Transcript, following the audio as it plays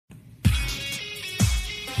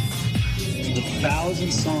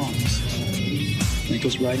1,000 songs. And it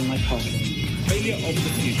goes right in my pocket. Failure of the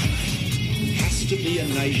future has to be a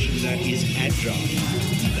nation that is agile,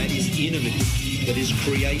 that is innovative, that is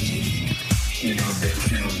creative.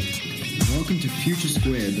 Welcome to Future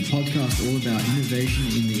Squared, the podcast all about innovation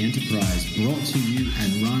in the enterprise, brought to you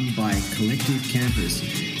and run by Collective Campus,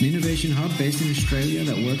 an innovation hub based in Australia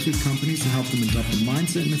that works with companies to help them adopt the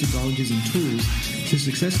mindset, methodologies and tools to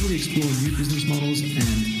successfully explore new business models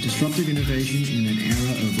and disruptive innovation in an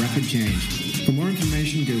era of rapid change. For more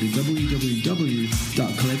information, go to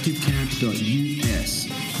www.collectivecamp.us.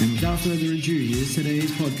 And without further ado, here's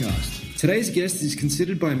today's podcast. Today's guest is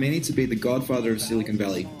considered by many to be the godfather of Silicon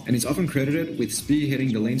Valley, and is often credited with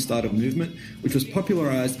spearheading the lean startup movement, which was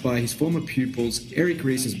popularised by his former pupils Eric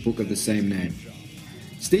Ries' book of the same name.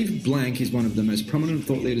 Steve Blank is one of the most prominent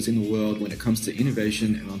thought leaders in the world when it comes to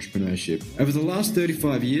innovation and entrepreneurship. Over the last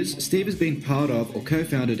 35 years, Steve has been part of or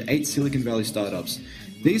co-founded 8 Silicon Valley startups.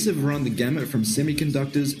 These have run the gamut from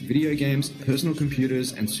semiconductors, video games, personal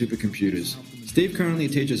computers, and supercomputers. Steve currently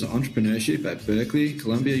teaches entrepreneurship at Berkeley,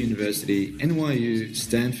 Columbia University, NYU,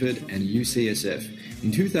 Stanford, and UCSF.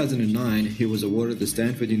 In 2009, he was awarded the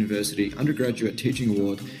Stanford University Undergraduate Teaching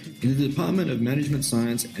Award in the Department of Management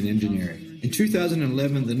Science and Engineering. In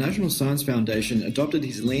 2011, the National Science Foundation adopted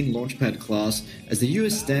his Lean Launchpad class as the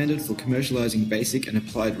US standard for commercializing basic and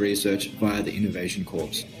applied research via the Innovation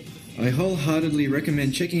Corps. I wholeheartedly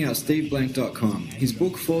recommend checking out steveblank.com, his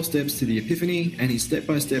book 4 Steps to the E.piphany, and his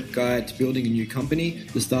step-by-step guide to building a new company,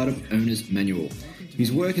 the Startup Owner's Manual.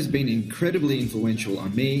 His work has been incredibly influential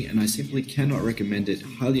on me, and I simply cannot recommend it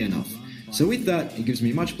highly enough. So with that, it gives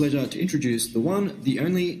me much pleasure to introduce the one, the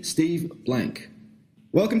only, Steve Blank.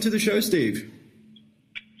 Welcome to the show, Steve.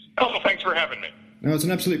 Oh, thanks for having me. No, it's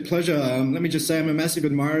an absolute pleasure. Let me just say I'm a massive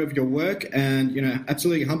admirer of your work, and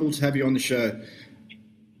absolutely humbled to have you on the show.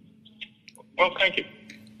 Well, thank you.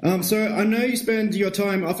 So I know you spend your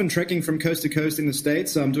time often trekking from coast to coast in the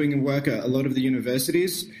States, doing work at a lot of the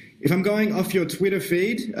universities. If I'm going off your Twitter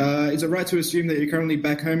feed, is it right to assume that you're currently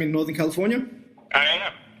back home in Northern California? I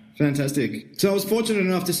am. Fantastic. So I was fortunate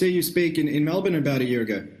enough to see you speak in Melbourne about a year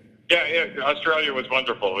ago. Yeah, Australia was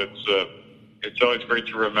wonderful. It's always great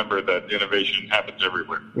to remember that innovation happens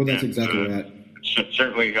everywhere. Well, that's exactly right. It's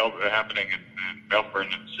certainly happening in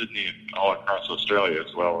Melbourne and Sydney and all across Australia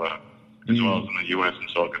as well as in the U.S. and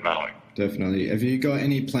Silicon Valley. Definitely. Have you got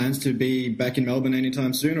any plans to be back in Melbourne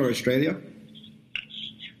anytime soon, or Australia?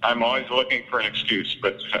 I'm always looking for an excuse,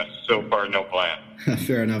 but so far no plan.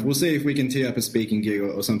 Fair enough. We'll see if we can tee up a speaking gig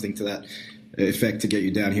or something to that effect to get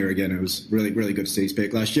you down here again. It was really, really good to see you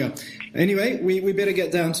speak last year. Anyway, we better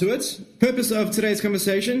get down to it. Purpose of today's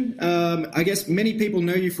conversation, I guess many people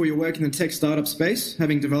know you for your work in the tech startup space,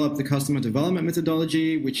 having developed the customer development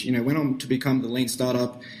methodology, which went on to become the lean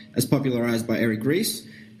startup as popularized by Eric Ries.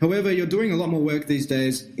 However, you're doing a lot more work these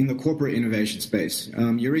days in the corporate innovation space.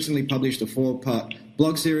 You recently published a 4-part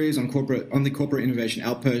blog series on the corporate innovation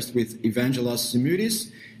outpost with Evangelos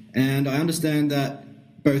Simudis, and I understand that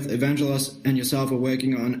both Evangelos and yourself are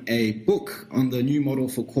working on a book on the new model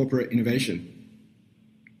for corporate innovation.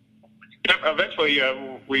 Yeah, eventually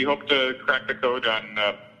we hope to crack the code on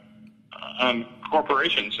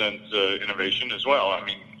corporations and innovation as well. I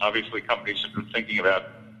mean, obviously companies have been thinking about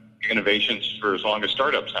innovations for as long as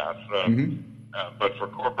startups have. But for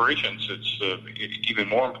corporations, it's even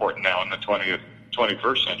more important now in the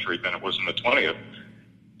 21st century than it was in the 20th.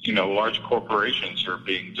 Large corporations are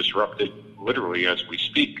being disrupted literally as we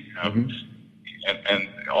speak, and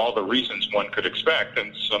all the reasons one could expect,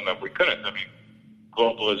 and some that we couldn't. I mean,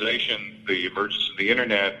 globalization, the emergence of the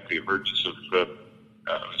internet, the emergence of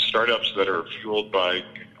startups that are fueled by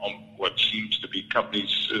what seems to be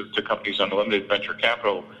companies unlimited venture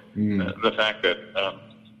capital, the fact that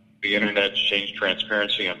the internet changed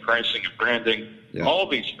transparency on pricing and branding, all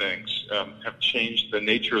these things have changed the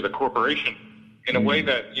nature of the corporation in a way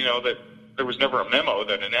that, that there was never a memo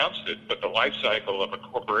that announced it, but the life cycle of a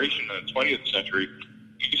corporation in the 20th century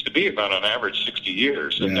used to be about, on average, 60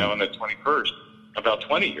 years, and now in the 21st, about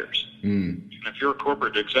 20 years. And if you're a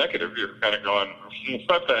corporate executive, you're kind of going,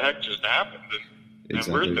 what the heck just happened? And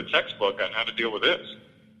where's the textbook on how to deal with this?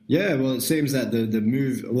 Yeah, well, it seems that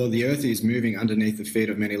the earth is moving underneath the feet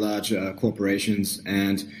of many large corporations,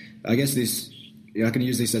 and I guess I can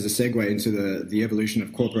use this as a segue into the evolution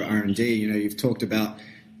of corporate R&D. You've talked about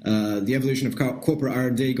the evolution of corporate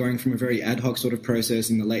R&D going from a very ad hoc sort of process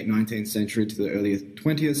in the late 19th century to the early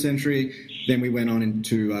 20th century. Then we went on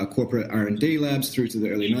into corporate R&D labs through to the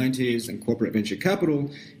early 90s and corporate venture capital,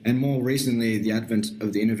 and more recently the advent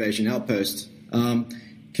of the innovation outpost.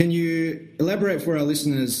 Can you elaborate for our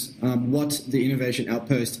listeners what the Innovation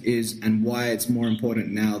Outpost is and why it's more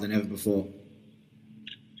important now than ever before?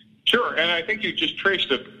 Sure, and I think you just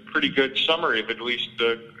traced a pretty good summary of at least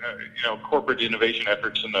the corporate innovation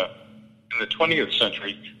efforts in the 20th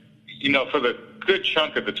century. For the good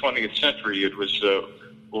chunk of the 20th century, it was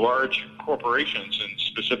large corporations in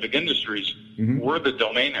specific industries were the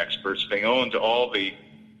domain experts. They owned all the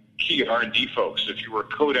key R&D folks. If you were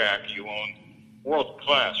Kodak, you owned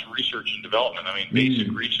world-class research and development. I mean,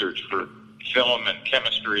 basic research for film and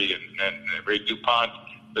chemistry, and Ray DuPont,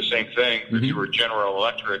 the same thing. If you were General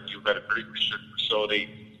Electric, you had a great research facility.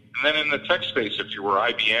 And then in the tech space, if you were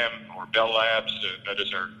IBM or Bell Labs, that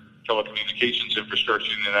is our telecommunications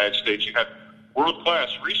infrastructure in the United States, you had world-class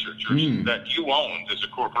researchers that you owned as a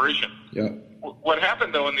corporation. Yeah. What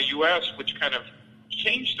happened, though, in the U.S., which kind of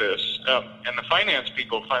changed this, and the finance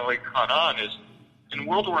people finally caught on, is in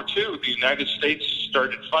World War II, the United States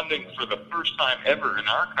started funding for the first time ever in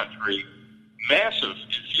our country massive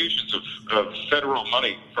infusions of federal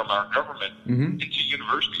money from our government into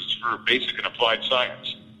universities for basic and applied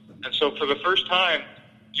science. And so for the first time,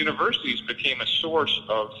 universities became a source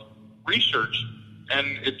of research,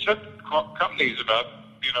 and it took companies about,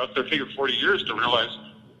 30 or 40 years to realize,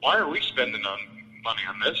 why are we spending money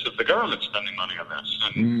on this if the government's spending money on this?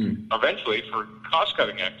 And eventually, for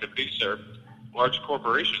cost-cutting activities, their large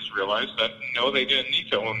corporations realized that, no, they didn't need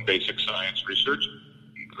to own basic science research.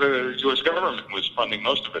 The U.S. government was funding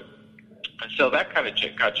most of it. And so that kind of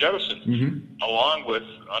got jettisoned, along with,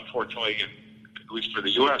 unfortunately, at least for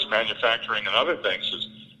the U.S., manufacturing and other things,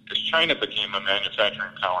 as China became a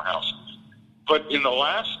manufacturing powerhouse. But in the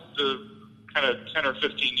last kind of 10 or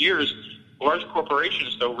 15 years, large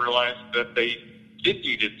corporations, though, realized that they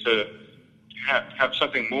needed to have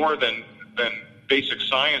something more than basic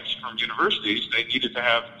science from universities. They needed to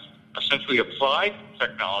have essentially applied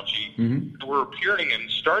technology that were appearing in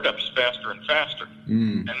startups faster and faster,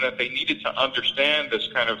 and that they needed to understand this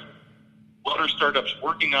kind of, what are startups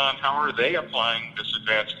working on, how are they applying this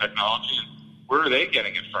advanced technology, and where are they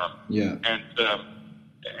getting it from? Yeah.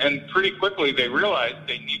 And pretty quickly they realized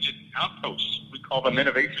they needed outposts. We call them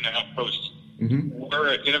innovation outposts,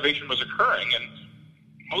 where innovation was occurring. And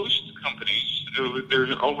most companies,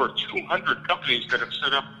 there's over 200 companies that have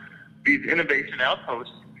set up these innovation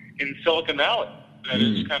outposts in Silicon Valley. That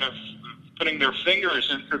is kind of putting their fingers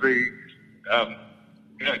into the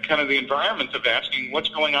kind of the environment of asking, what's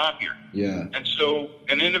going on here? Yeah. And so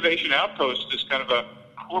an innovation outpost is kind of a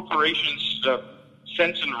corporation's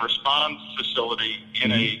sense and response facility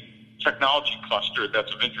in a technology cluster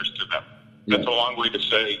that's of interest to them. That's a long way to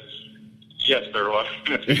say, yes, there are a lot of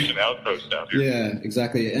innovation outposts out here. Yeah,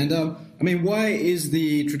 exactly. And why is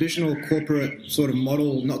the traditional corporate sort of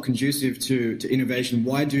model not conducive to innovation?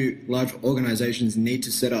 Why do large organizations need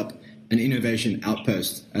to set up an innovation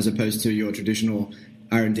outpost as opposed to your traditional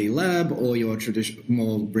R&D lab or your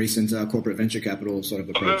more recent corporate venture capital sort of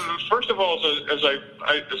approach? First of all, as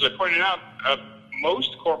I pointed out,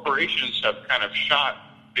 most corporations have kind of shot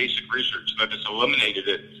basic research, that has eliminated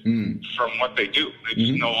it from what they do. They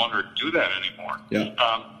just no longer do that anymore.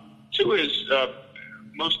 Yeah. Two is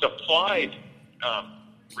most applied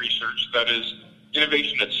research, that is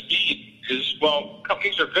innovation at speed, is, well,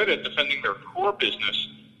 companies are good at defending their core business,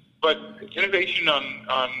 but innovation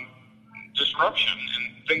on disruption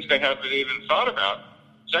and things they haven't even thought about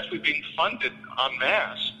is actually being funded en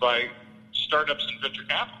masse by startups and venture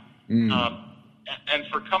capital. And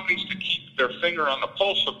for companies to keep their finger on the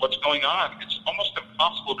pulse of what's going on, it's almost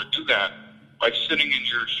impossible to do that by sitting in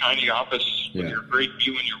your shiny office with your great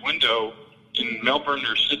view in your window in Melbourne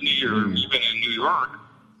or Sydney or even in New York,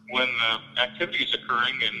 when the activity is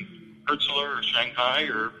occurring in Herzliya or Shanghai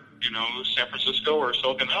or, San Francisco or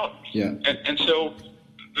Silicon Valley. Yeah. And so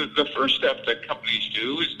the first step that companies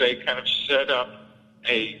do is they kind of set up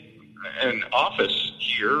an office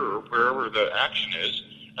here or wherever the action is,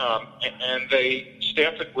 and they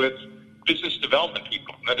staff it with business development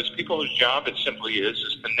people. That is, people whose job it simply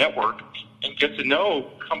is to network and get to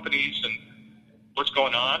know companies and what's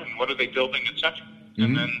going on and what are they building, etc.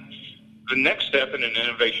 And then the next step in an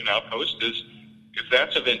innovation outpost is, if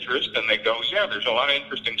that's of interest and they go, yeah, there's a lot of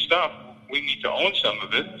interesting stuff, we need to own some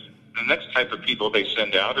of it, the next type of people they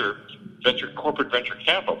send out are corporate venture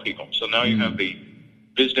capital people. So now you have the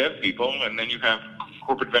biz dev people, and then you have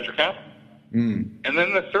corporate venture capital. And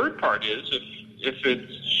then the third part is, if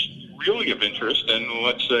it's really of interest, and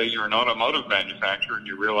let's say you're an automotive manufacturer and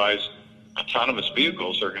you realize autonomous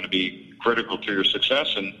vehicles are going to be critical to your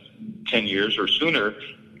success in 10 years or sooner,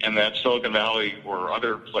 and that Silicon Valley or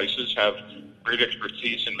other places have great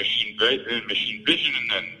expertise in machine vision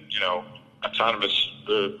and autonomous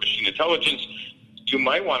machine intelligence, you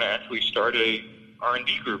might want to actually start a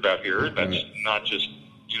R&D group out here that's not just,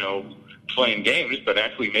 playing games, but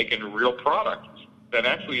actually making a real product that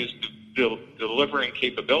actually is delivering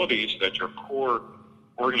capabilities that your core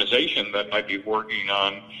organization that might be working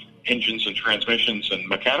on engines and transmissions and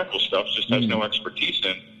mechanical stuff just has no expertise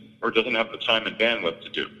in or doesn't have the time and bandwidth to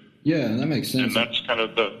do. Yeah, that makes sense. And that's kind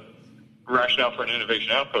of the rationale for an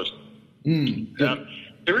innovation outpost.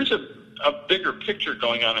 There is a bigger picture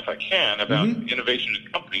going on, if I can, about innovation in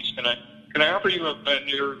companies. Can I offer you and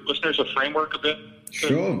your listeners a framework a bit?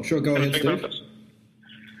 Sure. Go ahead, Steve.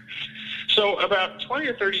 So about 20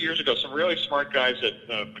 or 30 years ago, some really smart guys at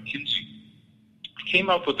McKinsey came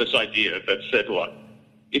up with this idea that said, look,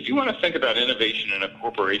 if you want to think about innovation in a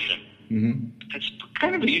corporation, it's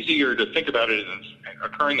kind of easier to think about it as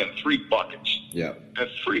occurring in three buckets. Yeah.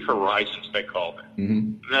 Three horizons, they call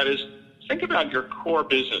it. That is, think about your core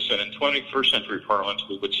business, and in 21st century parlance,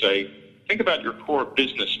 we would say, think about your core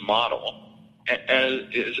business model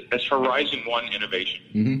as Horizon 1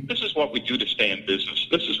 innovation. This is what we do to stay in business.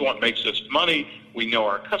 This is what makes us money. We know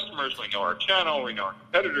our customers. We know our channel. We know our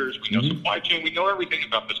competitors. We know supply chain. We know everything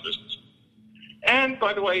about this business. And,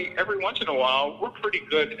 by the way, every once in a while, we're pretty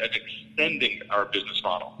good at extending our business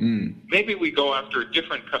model. Maybe we go after a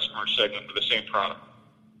different customer segment with the same product.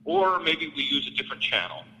 Or maybe we use a different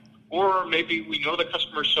channel. Or maybe we know the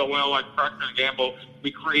customer so well, like Procter & Gamble,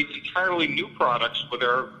 we create entirely new products with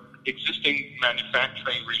our existing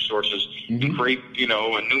manufacturing resources and create, a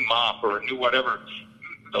new mop or a new whatever.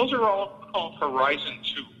 Those are all called Horizon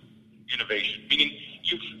 2 innovation, meaning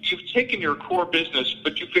you've taken your core business,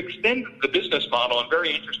 but you've extended the business model in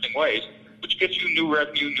very interesting ways, which gets you new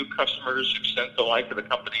revenue, new customers, extends the life of the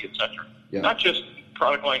company, et cetera. Not just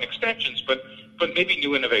product line extensions, but maybe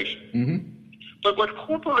new innovation. But what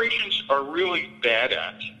corporations are really bad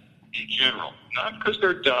at in general, not because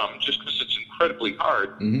they're dumb, just because it's incredibly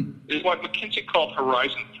hard, is what McKinsey called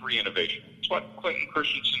Horizon 3 innovation. It's what Clinton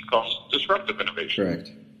Christensen calls disruptive innovation.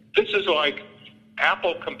 Correct. This is like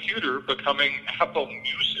Apple Computer becoming Apple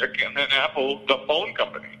Music and then Apple, the phone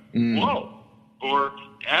company. Whoa. Or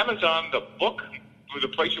Amazon, the book, or the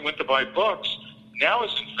place you went to buy books, now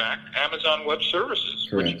is in fact Amazon Web Services.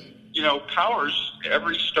 Correct. Which, powers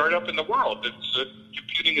every startup in the world.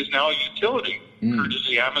 Computing is now a utility,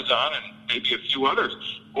 courtesy Amazon and maybe a few others.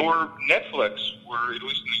 Or Netflix, where at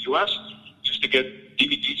least in the U.S., used to get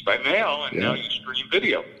DVDs by mail, and now you stream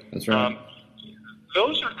video. That's right.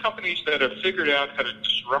 Those are companies that have figured out how to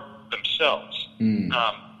disrupt themselves. And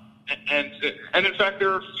in fact,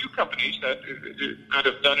 there are a few companies that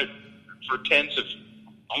have done it for tens of,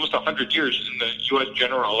 almost 100 years. In the U.S.,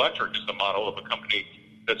 General Electric is the model of a company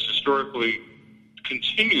that's historically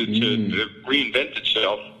continued to reinvent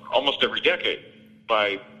itself almost every decade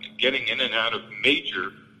by getting in and out of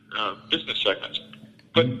major business segments.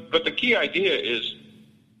 But the key idea is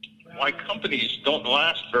why companies don't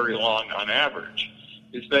last very long on average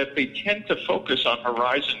is that they tend to focus on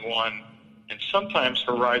Horizon 1 and sometimes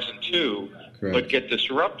Horizon 2, but get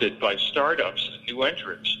disrupted by startups and new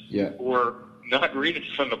entrants who are not reading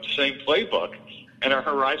from the same playbook and are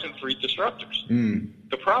Horizon 3 disruptors.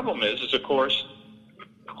 The problem is, of course,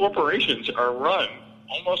 corporations are run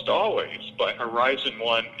almost always by Horizon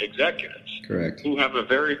 1 executives who have a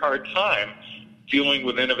very hard time dealing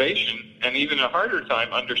with innovation and even a harder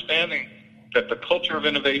time understanding that the culture of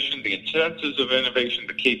innovation, the incentives of innovation,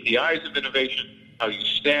 the KPIs of innovation, how you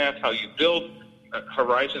staff, how you build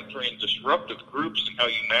Horizon 3 and disruptive groups and how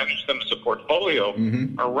you manage them as a portfolio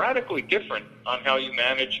are radically different on how you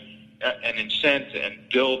manage and incent and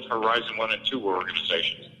build Horizon 1 and 2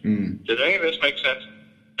 organizations. Did any of this make sense?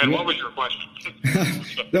 And what was your question?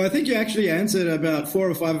 No, I think you actually answered about 4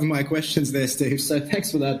 or 5 of my questions there, Steve, so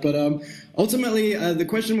thanks for that. But ultimately, the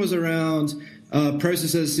question was around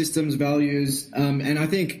processes, systems, values, and I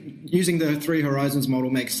think using the 3 horizons model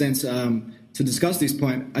makes sense to discuss this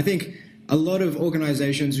point. I think a lot of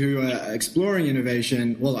organizations who are exploring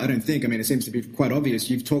innovation, well, I don't think, it seems to be quite obvious.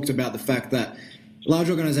 You've talked about the fact that large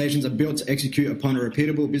organizations are built to execute upon a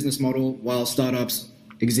repeatable business model while startups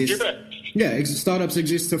exist. Startups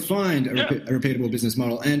exist to find a repeatable business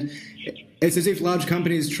model. And it's as if large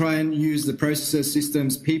companies try and use the processes,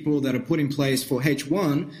 systems, people that are put in place for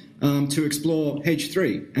H1 to explore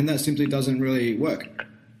H3. And that simply doesn't really work.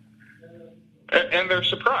 And they're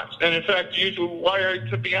surprised. And in fact,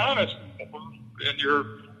 to be honest, and your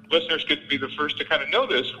listeners could be the first to kind of know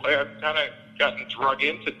this, why I've kind of gotten drug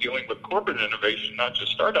into dealing with corporate innovation, not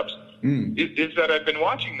just startups, is that I've been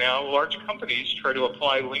watching now large companies try to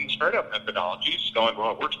apply lean startup methodologies, going,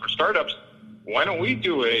 well, it works for startups. Why don't we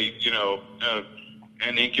do a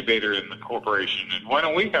an incubator in the corporation? And why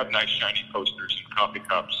don't we have nice shiny posters and coffee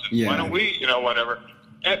cups? And why don't we, whatever?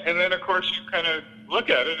 And then, of course, you kind of look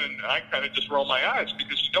at it, and I kind of just roll my eyes,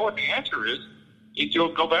 because you know what the answer is.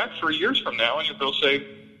 You'll go back 3 years from now, and they'll say,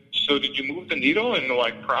 so did you move the needle in,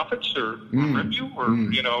 like, profits or revenue? Or,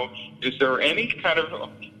 is there any kind of,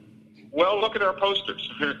 well, look at our posters,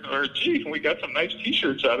 or gee, we got some nice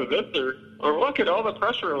T-shirts out of this, or look at all the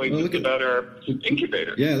press releases about our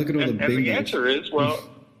incubator. Yeah, look at all the big And the answer is, well,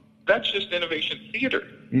 that's just innovation theater.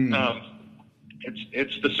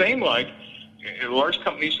 It's the same like large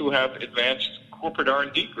companies who have advanced corporate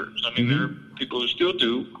R&D groups. I mean, there are people who still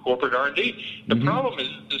do corporate R&D. The problem is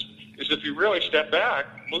if you really step back,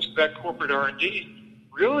 most of that corporate R&D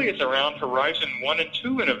really is around Horizon 1 and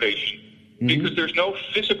 2 innovation, because there's no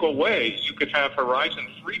physical way you could have Horizon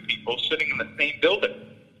 3 people sitting in the same building.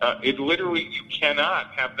 It literally, you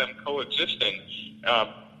cannot have them coexisting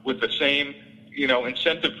with the same,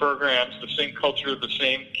 incentive programs, the same culture, the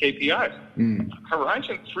same KPIs.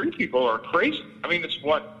 Horizon 3 people are crazy. I mean, it's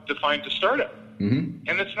what defines a startup. And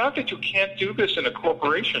it's not that you can't do this in a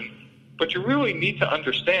corporation, but you really need to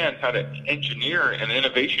understand how to engineer an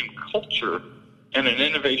innovation culture and an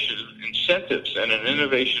innovation incentives and an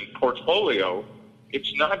innovation portfolio.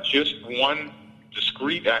 It's not just one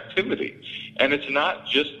discrete activity. And it's not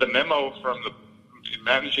just the memo from the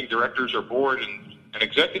managing directors or board and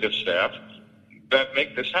executive staff that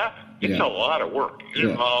make this happen. It's a lot of work. It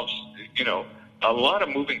involves, a lot of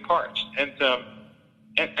moving parts.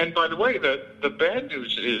 And by the way, the bad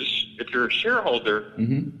news is, if you're a shareholder,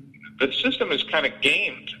 the system is kind of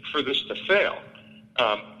gamed for this to fail.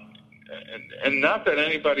 And not that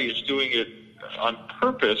anybody is doing it on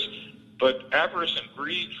purpose, but avarice and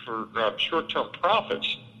greed for short-term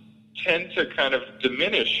profits tend to kind of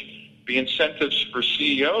diminish the incentives for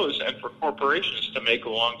CEOs and for corporations to make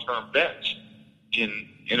long-term bets in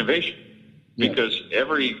innovation. Because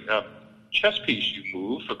every chess piece you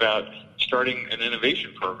move about starting an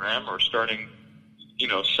innovation program or starting,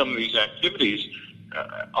 some of these activities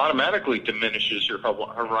automatically diminishes your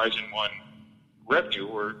Horizon 1 revenue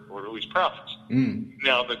or at least profits.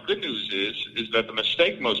 Now, the good news is that the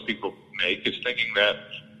mistake most people make is thinking that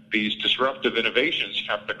these disruptive innovations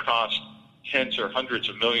have to cost tens or hundreds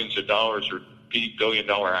of millions of dollars or be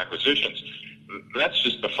billion-dollar acquisitions. That's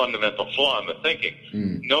just the fundamental flaw in the thinking.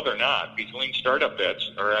 No, they're not. These lean startup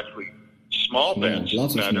bets are actually small bets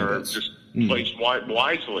that are just placed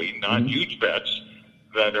wisely, not huge bets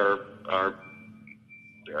that are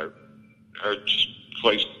just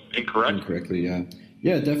placed incorrectly.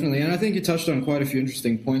 Yeah, definitely. And I think you touched on quite a few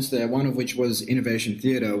interesting points there, one of which was innovation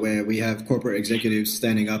theater, where we have corporate executives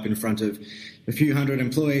standing up in front of a few hundred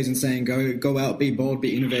employees and saying, go out, be bold,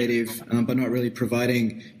 be innovative, but not really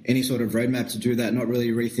providing any sort of roadmap to do that, not really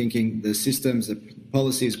rethinking the systems, the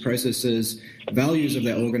policies, processes, values of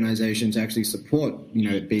their organization to actually support,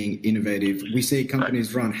 being innovative. We see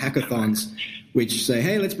companies run hackathons which say,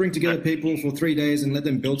 hey, let's bring together people for 3 days and let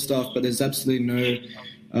them build stuff, but there's absolutely no...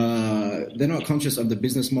 they're not conscious of the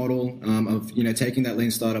business model of taking that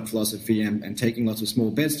lean startup philosophy and taking lots of small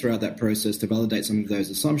bets throughout that process to validate some of those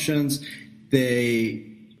assumptions.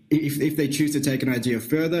 If they choose to take an idea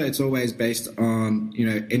further, it's always based on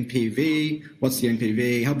NPV. What's the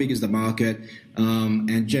NPV? How big is the market?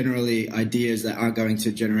 And generally, ideas that aren't going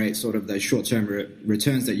to generate sort of those short-term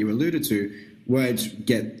returns that you alluded to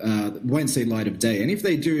won't see light of day. And if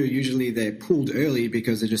they do, usually they're pulled early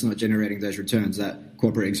because they're just not generating those returns that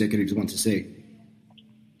corporate executives want to see.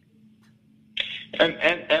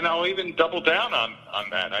 And I'll even double down on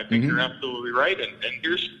that. I think you're absolutely right. And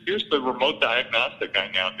here's the remote diagnostic I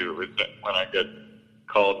now do, is that when I get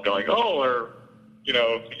called going, our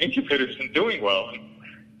incubator isn't doing well,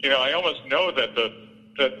 and I almost know that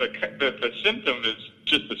the symptom is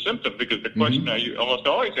just a symptom, because the question I almost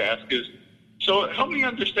always ask is, so help me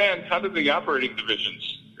understand, how do the operating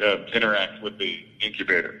divisions interact with the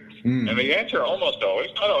incubator? And the answer almost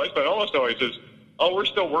always, not always, but almost always is, we're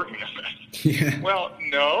still working on that. Yeah. Well,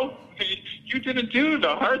 no, you didn't do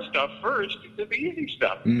the hard stuff first. You did the easy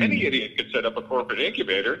stuff. Any idiot could set up a corporate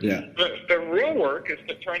incubator. Yeah. The real work is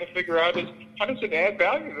trying to figure out is, how does it add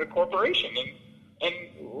value to the corporation? And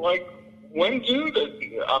like, when do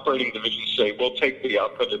the operating divisions say, we'll take the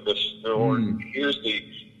output of this, or here's the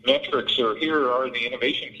metrics, or here are the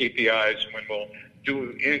innovation KPIs when we'll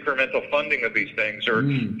do incremental funding of these things, or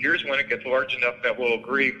here's when it gets large enough that we'll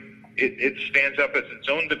agree it stands up as its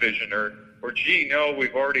own division, or gee, no,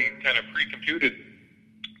 we've already kind of pre-computed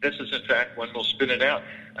this is in fact when we'll spin it out.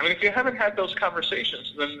 I mean, if you haven't had those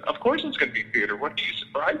conversations, then of course it's going to be theater. What are you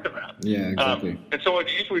surprised about? Yeah, exactly. And so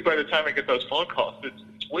usually by the time I get those phone calls,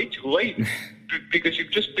 it's way too late because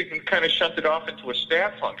you've just been kind of shunted off into a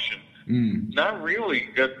staff function, not really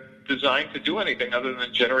designed to do anything other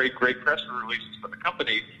than generate great press releases for the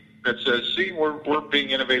company that says, see, we're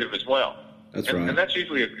being innovative as well. That's right. And that's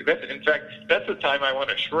usually, in fact, that's the time I want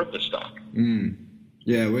to short the stock.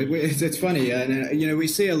 Yeah, it's funny. We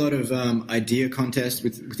see a lot of idea contests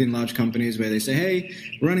within large companies where they say, hey,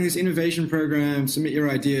 we're running this innovation program, submit your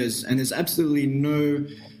ideas. And there's absolutely no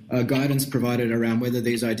guidance provided around whether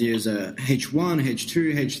these ideas are H1,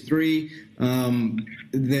 H2, H3.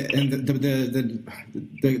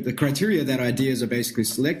 The criteria that ideas are basically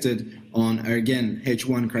selected on are, again,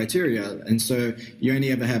 H1 criteria. And so you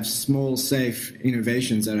only ever have small, safe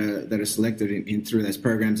innovations that are selected in through those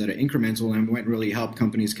programs that are incremental and won't really help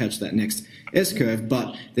companies catch that next S-curve,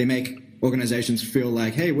 but they make organizations feel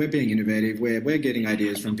like, hey, we're being innovative, we're getting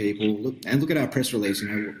ideas from people, look at our press release,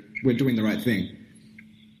 we're doing the right thing.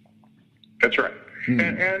 That's right.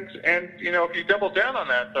 And if you double down on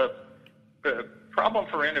that, the problem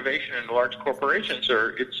for innovation in large corporations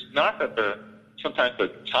it's not that sometimes the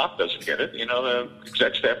top doesn't get it. The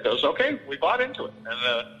exec staff goes, okay, we bought into it.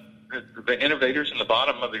 And the innovators in the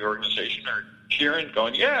bottom of the organization are cheering,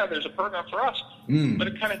 going, yeah, there's a program for us. But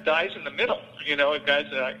it kind of dies in the middle. It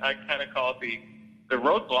dies, I kind of call it the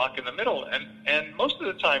roadblock in the middle. And most of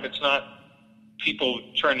the time it's not people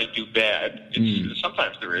trying to do bad.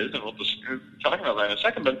 Sometimes there is, and we'll just talk about that in a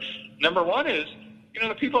second. But number one is,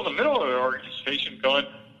 the people in the middle of the organization going,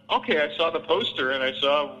 okay, I saw the poster and I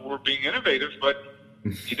saw we're being innovative, but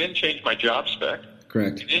you didn't change my job spec.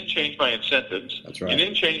 Correct. You didn't change my incentives. That's right. You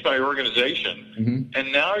didn't change my organization.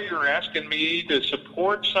 And now you're asking me to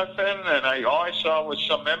support something, and all I saw was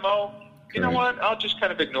some memo. Correct. You know what? I'll just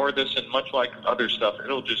kind of ignore this, and much like other stuff,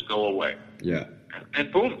 it'll just go away. Yeah.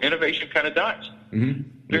 And boom, innovation kind of dies.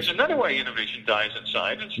 There's another way innovation dies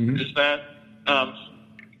inside, is that,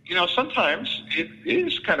 sometimes it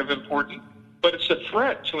is kind of important, but it's a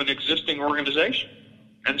threat to an existing organization.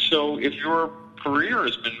 And so if your career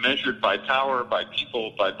has been measured by power, by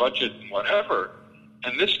people, by budget, and whatever,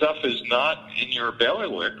 and this stuff is not in your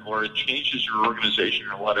bailiwick or it changes your organization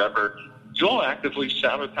or whatever, you'll actively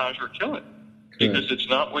sabotage or kill it. Because it's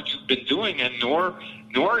not what you've been doing, and nor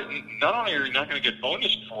not only are you not going to get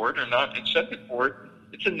bonused for it or not incented for it,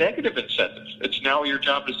 it's a negative incentive. It's now your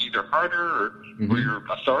job is either harder or your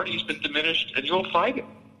authority has been diminished, and you'll fight it.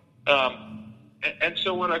 And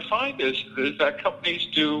so what I find is that companies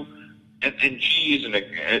do, and GE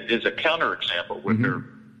is a counterexample with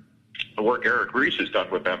the work Eric Ries has done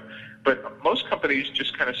with them. But most companies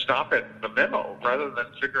just kind of stop at the memo rather than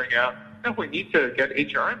figuring out, we need to get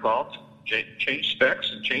HR involved. Change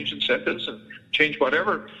specs and change incentives and change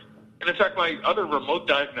whatever. And in fact, my other remote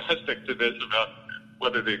diagnostic to this about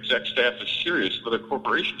whether the exec staff is serious, whether the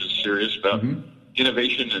corporation is serious about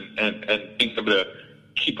innovation and being able to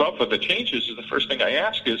keep up with the changes is the first thing I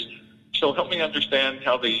ask is, so help me understand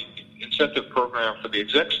how the incentive program for the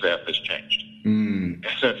exec staff has changed. And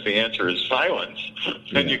if the answer is silence,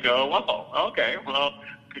 then you go, well, okay,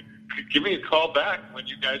 give me a call back when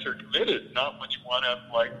you guys are committed, not when you want to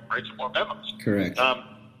write some more memos. Correct.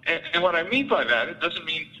 And what I mean by that, it doesn't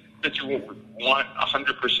mean that you want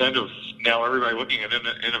 100% of now everybody looking at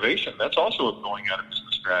innovation. That's also a going out of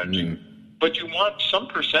business strategy. But you want some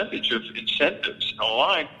percentage of incentives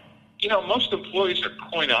aligned. Most employees are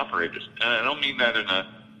coin operated, and I don't mean that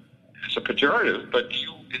as a pejorative, but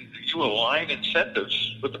you align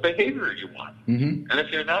incentives with the behavior you want. And if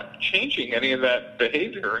you're not changing any of that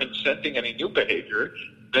behavior, incenting any new behavior,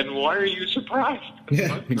 then why are you surprised?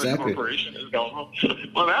 Yeah, exactly. The corporation is going,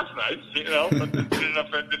 well, that's nice, but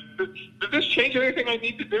did this change anything I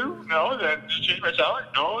need to do? No. Does it change my salary?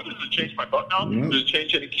 No. Does it change my butt? No. Nope. Does it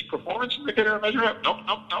change any key performance indicator I measure up? Nope.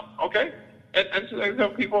 Okay. And so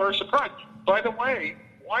people are surprised. By the way,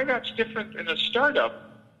 why that's different in a startup?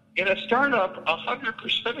 In a startup,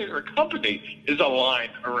 100% of your company is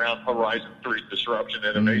aligned around Horizon 3 disruption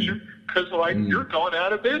innovation because, you're going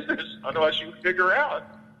out of business unless you figure out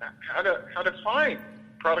how to find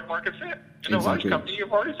product market fit. In a large company,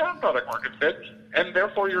 you've already found product market fit, and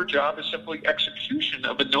therefore your job is simply execution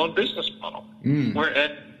of a known business model.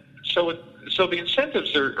 So the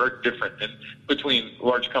incentives are different between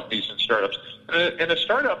large companies and startups. In a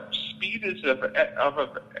startup, speed is of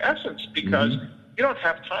essence because you don't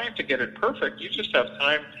have time to get it perfect. You just have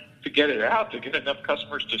time to get it out, to get enough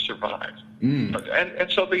customers to survive. And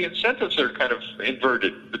so the incentives are kind of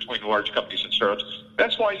inverted between large companies and startups.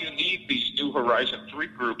 That's why you need these new Horizon 3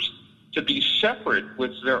 groups to be separate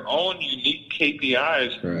with their own unique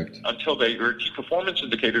KPIs Correct. or key performance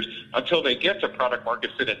indicators until they get to product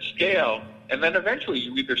market fit and scale, and then eventually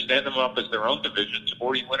you either stand them up as their own divisions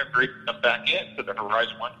or you integrate them back into the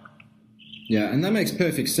Horizon 1. Yeah, and that makes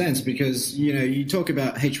perfect sense because, you talk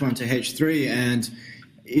about H1 to H3 and,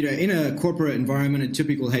 in a corporate environment, a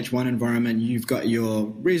typical H1 environment, you've got your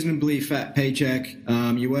reasonably fat paycheck,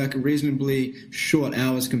 you work reasonably short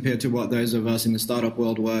hours compared to what those of us in the startup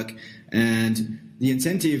world work, and the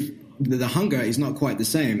incentive, the hunger is not quite the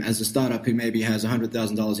same as a startup who maybe has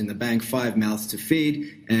 $100,000 in the bank, 5 mouths to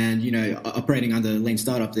feed, and, operating under lean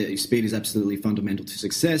startup, the speed is absolutely fundamental to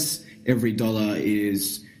success. Every dollar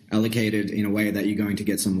is allocated in a way that you're going to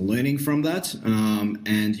get some learning from that,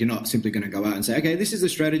 and you're not simply going to go out and say, okay, this is the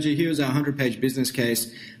strategy, here's our 100-page business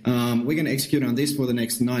case, we're going to execute on this for the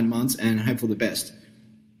next 9 months and hope for the best.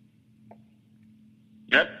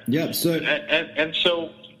 Yep. So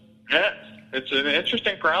it's an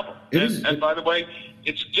interesting problem. And by the way,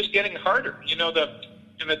 it's just getting harder. In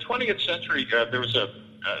the 20th century, there was a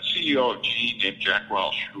CEO of GE named Jack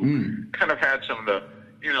Welch who kind of had some of the,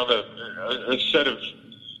 a set of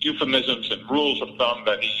euphemisms and rules of thumb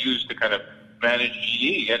that he used to kind of manage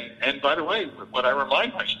GE. And by the way, what I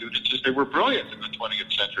remind my students is they were brilliant in the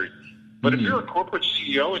 20th century. But if you're a corporate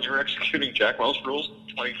CEO and you're executing Jack Welch rules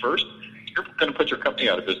in the 21st, you're going to put your company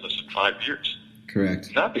out of business in 5 years. Correct.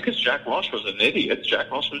 Not because Jack Welch was an idiot. Jack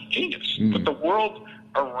Welch was a genius. But the world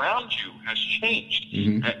around you has changed.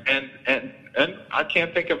 And I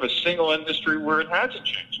can't think of a single industry where it hasn't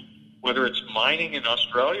changed. Whether it's mining in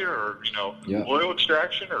Australia or, oil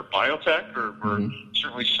extraction or biotech or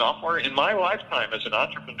certainly software. In my lifetime as an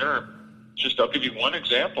entrepreneur, I'll give you one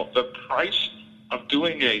example. The price of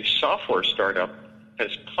doing a software startup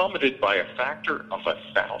has plummeted by a factor of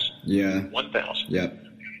 1,000. Yeah. 1,000. Yeah.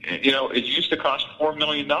 It used to cost $4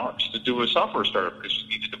 million to do a software startup because you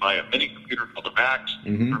needed to buy a mini computer called a Max for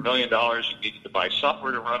 $1 million. You needed to buy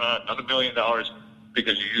software to run on another $1 million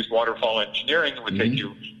because you used waterfall engineering. It would take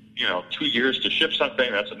you 2 years to ship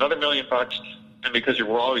something. That's another $1 million. And because you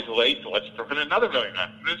were always late, let's throw in another $1 million.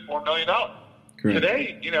 It's $4 million. Correct.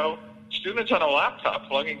 Today, students on a laptop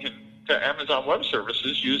plugging into Amazon Web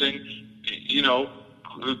Services using,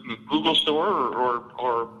 Google Store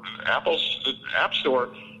or Apple's App Store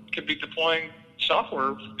can be deploying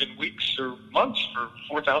software in weeks or months for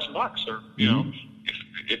 $4,000, or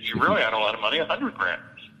if you really had a lot of money, $100,000.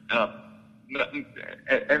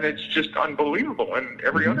 And it's just unbelievable. And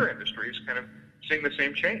every other industry is kind of seeing the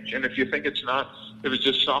same change. And if you think it was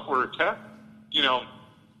just software or tech,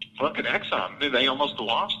 look at Exxon. They almost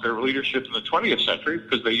lost their leadership in the 20th century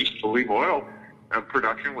because they used to believe oil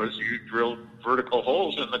production was you drilled vertical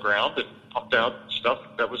holes in the ground and pumped out stuff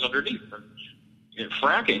that was underneath. And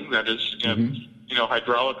fracking, that is,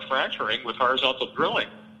 hydraulic fracturing with horizontal drilling,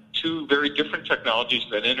 two very different technologies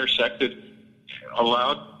that intersected,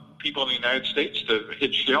 allowed people in the United States to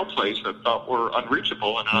hit shale plays that thought were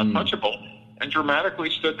unreachable and untouchable, and dramatically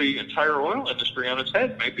stood the entire oil industry on its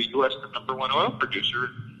head, made the U.S. the number one oil producer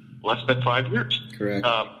in less than 5 years. Correct.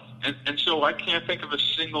 And so I can't think of a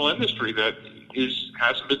single industry that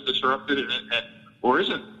hasn't been disrupted or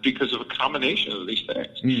isn't because of a combination of these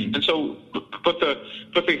things. And so, but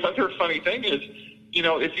the other funny thing is,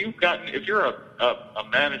 if you're a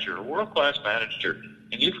manager, a world-class manager,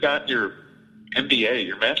 and you've got your MBA,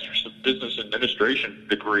 your Master's of Business Administration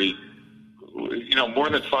degree, more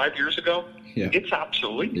than 5 years ago, it's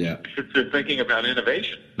obsolete. If you're thinking about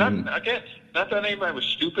innovation. Not that anybody was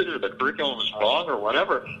stupid or the curriculum was wrong or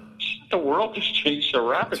whatever. The world has changed so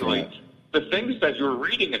rapidly. Right. The things that you're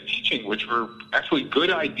reading and teaching, which were actually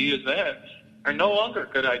good ideas then, are no longer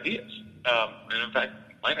good ideas. And in fact,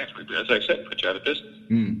 might actually, as I said, put you out of business.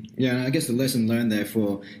 Yeah, I guess the lesson learned there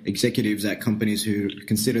for executives at companies who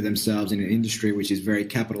consider themselves in an industry which is very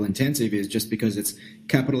capital intensive is just because it's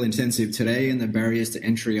capital intensive today and the barriers to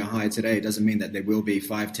entry are high today doesn't mean that there will be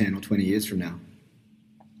 5, 10, or 20 years from now.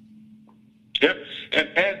 Yep.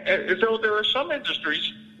 And so there are some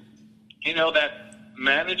industries, that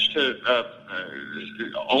manage to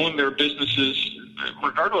own their businesses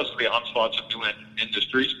regardless of the onslaughts of new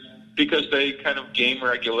industries, because they kind of game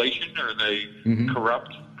regulation or they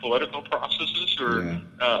corrupt political processes or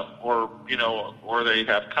they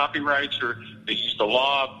have copyrights or they use the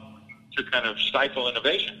law to kind of stifle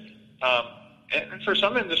innovation. And for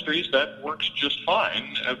some industries that works just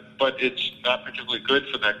fine, but it's not particularly good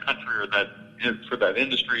for that country or for that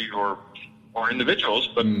industry or individuals,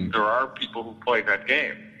 but there are people who play that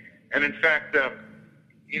game. And in fact,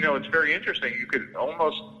 it's very interesting. You could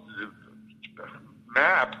almost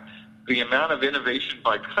map the amount of innovation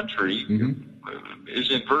by country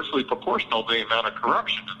is inversely proportional to the amount of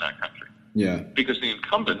corruption in that country. Yeah. Because the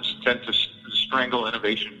incumbents tend to strangle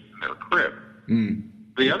innovation in their crib.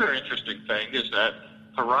 The other interesting thing is that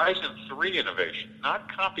Horizon 3 innovation,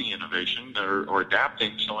 not copy innovation or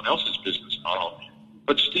adapting someone else's business model,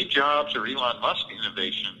 but Steve Jobs or Elon Musk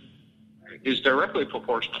innovation is directly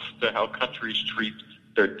proportional to how countries treat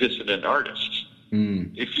their dissident artists.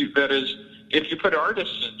 If you put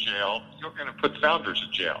artists in jail, you're going to put founders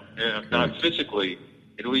in jail. Not physically,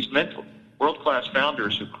 at least mentally. World-class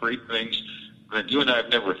founders who create things that you and I have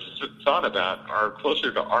never thought about are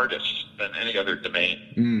closer to artists than any other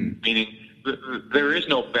domain. Meaning, there is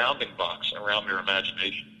no bounding box around their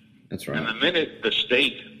imagination. That's right. And the minute the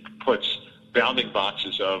state puts bounding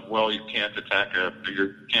boxes of, well, you can't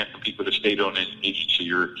you can't compete with a state-owned agency,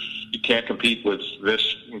 you can't compete with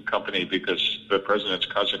this company because the president's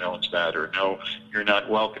cousin owns that, or no, you're not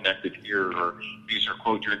well-connected here, or these are,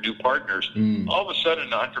 quote, your new partners. All of a sudden,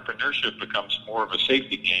 entrepreneurship becomes more of a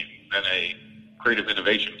safety game than a creative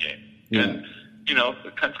innovation game. Yeah. And,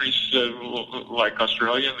 the countries like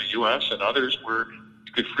Australia and the U.S. and others where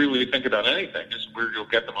you could freely think about anything is where you'll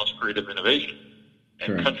get the most creative innovation.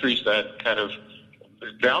 And countries that kind of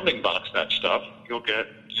bounding box that stuff, you'll get,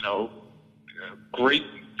 great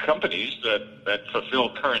companies that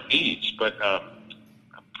fulfill current needs, but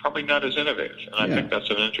probably not as innovative. And I think that's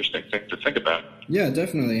an interesting thing to think about. Yeah,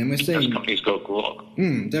 definitely. And we're seeing as companies go global.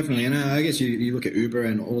 Definitely. And I guess you look at Uber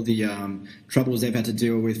and all the troubles they've had to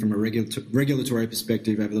deal with from a regulatory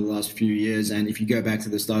perspective over the last few years. And if you go back to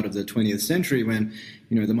the start of the 20th century when,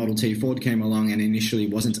 the Model T Ford came along and initially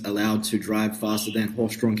wasn't allowed to drive faster than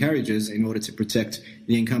horse-drawn carriages in order to protect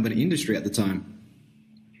the incumbent industry at the time.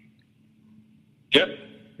 Yep.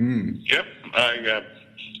 Yep.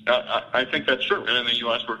 I think that's true. And in the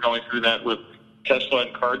U.S., we're going through that with Tesla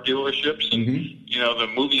and car dealerships. And, the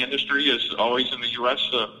movie industry is always in the U.S.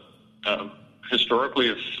 Historically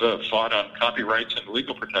have fought on copyrights and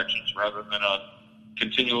legal protections rather than on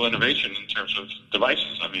continual innovation in terms of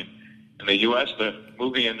devices. I mean, in the U.S., the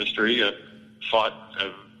movie industry fought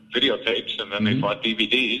videotapes, and then they fought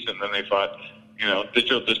DVDs, and then they fought,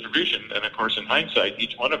 digital distribution. And, of course, in hindsight,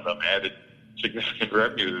 each one of them added significant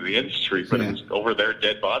revenue to the industry, but it was over their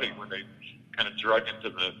dead body when they kind of drug into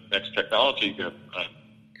the next technology.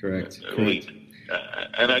 Correct.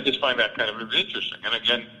 And I just find that kind of interesting. And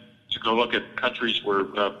again, you go look at countries where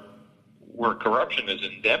corruption is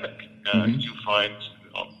endemic. You find,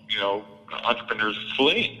 entrepreneurs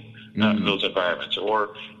fleeing those environments,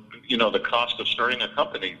 or the cost of starting a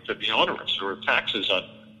company to be onerous, or taxes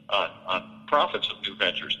on profits of new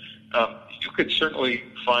ventures. You could certainly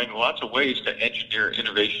find lots of ways to engineer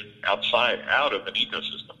innovation out of an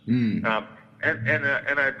ecosystem.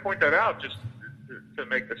 And I point that out just to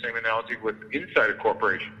make the same analogy with inside a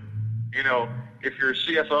corporation. If your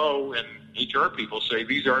CFO and HR people say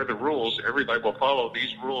these are the rules, everybody will follow these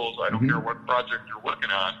rules. I don't care what project you're working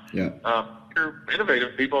on. Your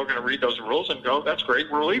innovative people are going to read those rules and go, "That's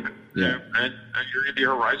great, we're leaving." And you're going to be a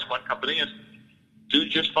Horizon 1 company and do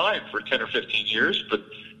just fine for 10 or 15 years, but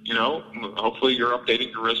hopefully you're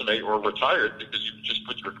updating your resume or retired because you've just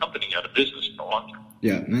put your company out of business in the long term.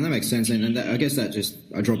 Yeah, and that makes sense. And I guess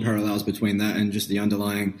I draw parallels between that and just the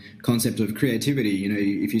underlying concept of creativity.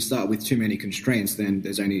 If you start with too many constraints, then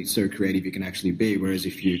there's only so creative you can actually be. Whereas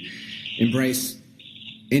if you embrace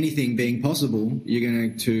anything being possible, you're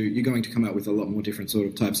going to come up with a lot more different sort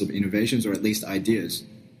of types of innovations, or at least ideas.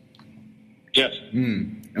 Yes.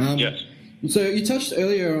 Yes. So you touched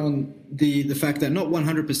earlier on the fact that not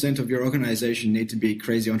 100% of your organization need to be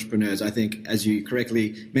crazy entrepreneurs. I think, as you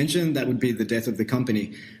correctly mentioned, that would be the death of the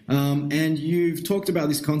company. And you've talked about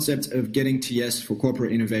this concept of getting to yes for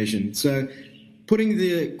corporate innovation. So putting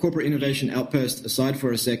the corporate innovation outpost aside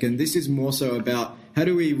for a second, this is more so about how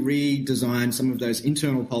do we redesign some of those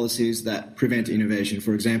internal policies that prevent innovation?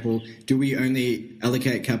 For example, do we only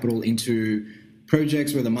allocate capital into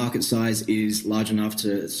projects where the market size is large enough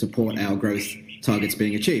to support our growth targets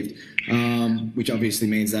being achieved, which obviously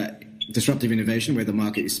means that disruptive innovation where the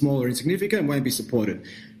market is small or insignificant won't be supported.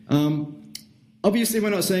 Obviously, we're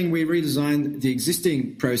not saying we redesign the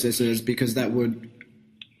existing processes because they're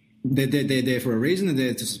there for a reason. They're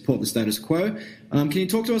there to support the status quo. Can you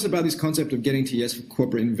talk to us about this concept of getting to yes for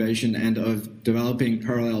corporate innovation and of developing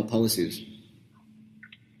parallel policies?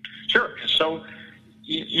 Sure. So,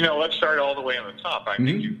 let's start all the way on the top. I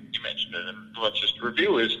think you mentioned it, and let's just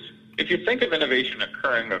review is, if you think of innovation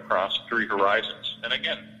occurring across three horizons, and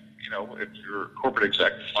again, if you're a corporate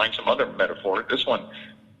exec, find some other metaphor. This one,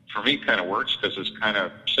 for me, kind of works because it kind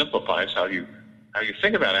of simplifies how you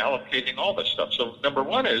think about allocating all this stuff. So number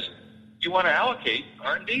one is you want to allocate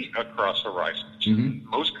R&D across horizons.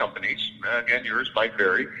 Most companies, again, yours might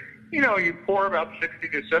vary, you pour about 60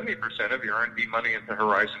 to 70% of your R&D money into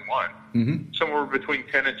Horizon 1, somewhere between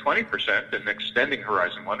 10 and 20% in extending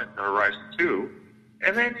Horizon 1 into Horizon 2,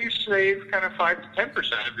 and then you save kind of 5 to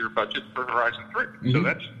 10% of your budget for Horizon 3. So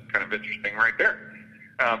that's kind of interesting right there.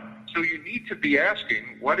 So you need to be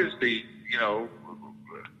asking, what is the,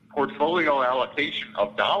 portfolio allocation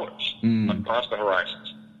of dollars across the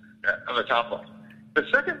horizons on the top line. The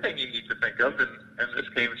second thing you need to think of, and this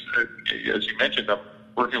came, as you mentioned, I'm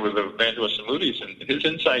working with Evangelist Moody's, and his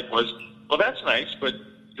insight was, well, that's nice, but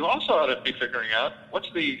you also ought to be figuring out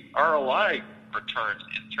what's the ROI returns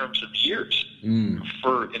in terms of years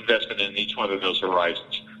for investment in each one of those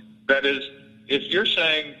horizons. That is, if you're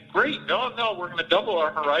saying, great, no, we're going to double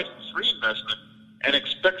our Horizon 3 investment and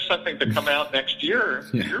expect something to come out next year,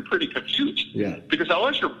 you're pretty confused. Yeah. Because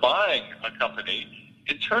unless you're buying a company,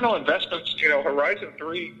 internal investments, Horizon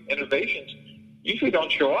 3 innovations usually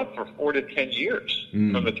don't show up for 4 to 10 years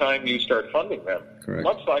from the time you start funding them. Correct.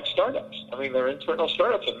 Much like startups. I mean, they're internal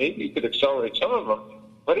startups, and maybe you could accelerate some of them,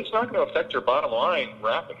 but it's not going to affect your bottom line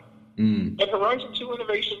rapidly. But Horizon 2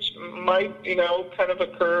 innovations might, kind of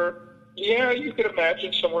occur. Yeah, you could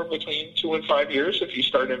imagine somewhere between 2 and 5 years if you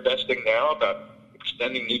start investing now about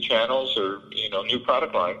extending new channels or, new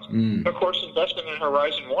product lines. Of course, investment in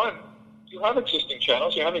Horizon 1, you have existing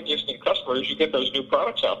channels, you have existing customers, you get those new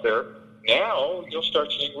products out there. Now you'll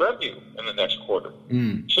start seeing revenue in the next quarter.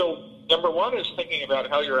 So number one is thinking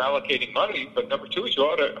about how you're allocating money, but number two is you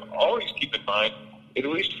ought to always keep in mind, at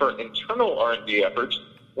least for internal R&D efforts,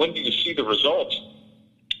 when do you see the results?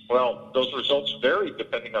 Well, those results vary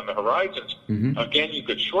depending on the horizons. Again, you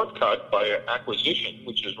could shortcut by acquisition,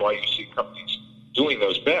 which is why you see companies doing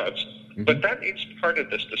those bets, but that needs to be part of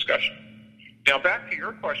this discussion. Now, back to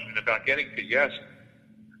your question about getting to yes,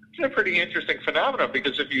 it's a pretty interesting phenomenon,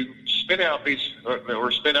 because if you spin out these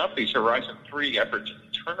Horizon 3 efforts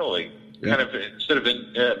internally, kind of instead of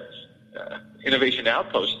innovation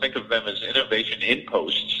outposts, think of them as innovation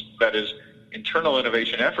inposts, that is, internal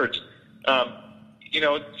innovation efforts.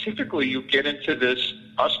 Typically you get into this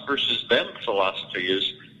us versus them philosophy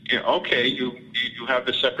is, okay, you have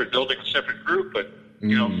the separate building, a separate group, but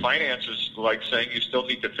finance is like saying you still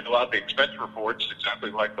need to fill out the expense reports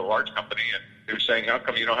exactly like the large company, and they're saying, how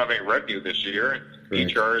come you don't have any revenue this year? And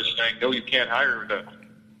HR is saying, no, you can't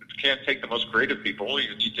can't take the most creative people.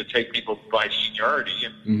 You need to take people by seniority.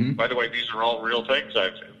 And by the way, these are all real things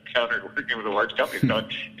I've encountered working with a large company.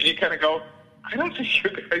 And you kind of go, I don't think you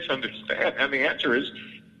guys understand. And the answer is,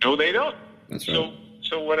 no, they don't. That's right.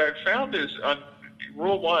 So what I've found is,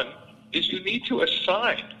 rule one is you need to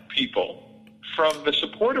assign people from the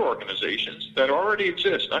support organizations that already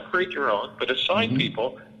exist, not create your own, but assign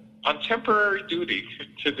people on temporary duty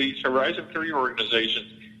to these Horizon 3 organizations,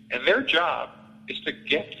 and their job is to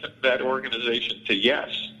get that organization to yes,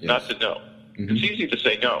 not to no. It's easy to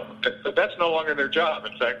say no, but that's no longer their job.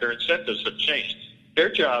 In fact, their incentives have changed. Their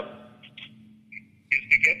job is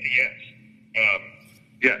to get the yes.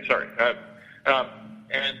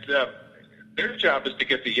 Their job is to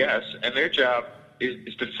get the yes, and their job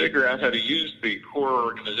is to figure out how to use the core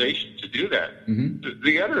organization to do that.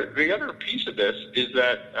 The other piece of this is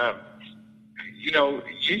that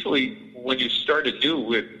usually when you start anew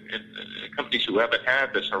with companies who haven't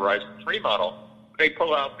had this Horizon 3 model, they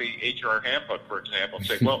pull out the HR handbook, for example, and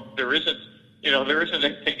say, well, there isn't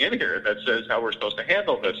anything in here that says how we're supposed to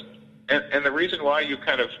handle this. And the reason why you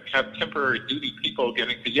kind of have temporary duty people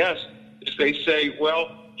getting to yes is they say,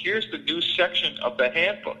 well, here's the new section of the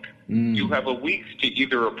handbook. You have a week to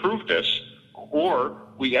either approve this, or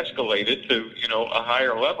we escalate it to a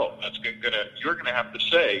higher level. You're gonna have to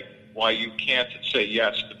say why you can't say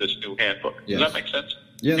yes to this new handbook. Does that make sense?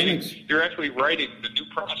 Yeah, Meaning you're actually writing the new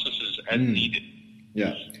processes as needed.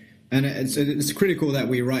 Yeah, and it's critical that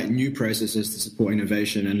we write new processes to support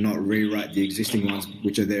innovation and not rewrite the existing ones,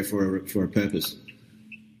 which are there for a purpose.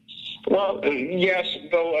 Well, yes,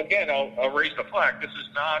 though, again, I'll raise the flag. This is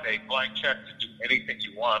not a blank check to do anything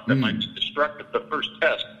you want that might be destructive. The first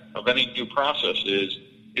test of any new process is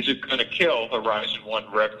it going to kill Horizon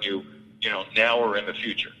 1 revenue, now or in the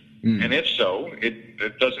future? And if so,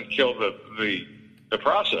 it doesn't kill the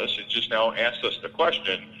process. It just now asks us the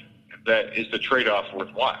question, that is the trade-off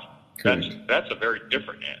worthwhile? That's a very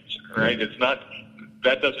different answer, right? It's not...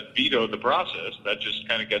 That doesn't veto the process. That just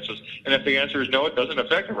kind of gets us. And if the answer is no, it doesn't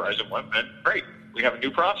affect Horizon 1, then great. We have a new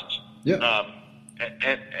process. Yeah.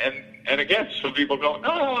 And again, some people go,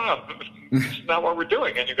 no, this is not what we're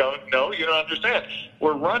doing. And you go, no, you don't understand.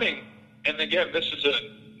 We're running, and again, this is a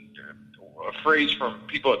phrase from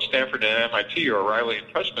people at Stanford and MIT or Riley and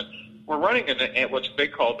Pressman. We're running what they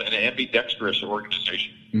called an ambidextrous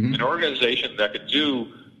organization, an organization that could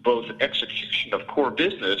do both execution of core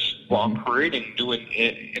business while creating new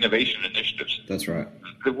innovation initiatives. That's right.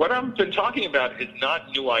 What I've been talking about is not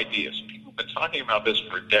new ideas. People have been talking about this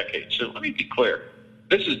for decades. So let me be clear.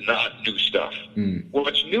 This is not new stuff.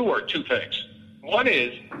 What's new are two things. One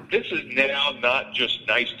is this is now not just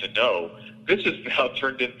nice to know. This is now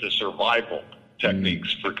turned into survival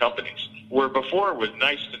techniques for companies, where before it was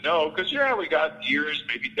nice to know because, we got years,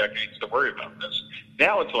 maybe decades to worry about this.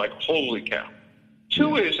 Now it's like, holy cow.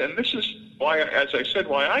 Two is, and this is why, as I said,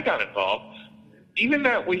 why I got involved, even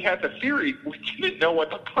that we had the theory, we didn't know what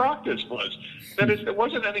the practice was. That is, there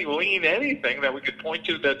wasn't any lean anything that we could point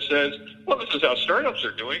to that says, well, this is how startups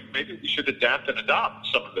are doing. Maybe we should adapt and adopt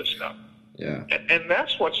some of this stuff. Yeah. And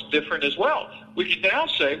that's what's different as well. We can now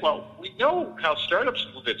say, well, we know how startups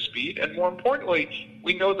move at speed, and more importantly,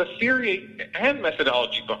 we know the theory and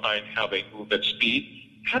methodology behind how they move at speed.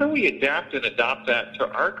 How do we adapt and adopt that to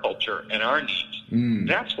our culture and our needs?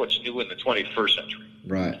 That's what's new in the 21st century.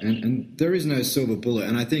 Right, and there is no silver bullet,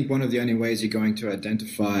 and I think one of the only ways you're going to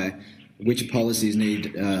identify which policies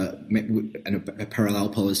need a parallel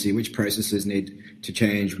policy, which processes need to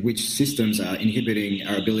change, which systems are inhibiting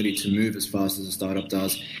our ability to move as fast as a startup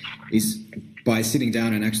does, is by sitting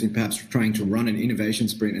down and actually perhaps trying to run an innovation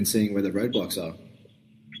sprint and seeing where the roadblocks are.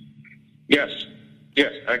 Yes,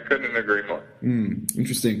 I couldn't agree more.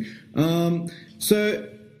 Interesting. So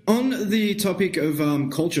on the topic of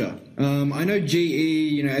culture, I know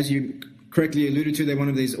GE, as you correctly alluded to, they're one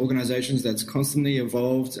of these organizations that's constantly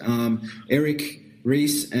evolved. Eric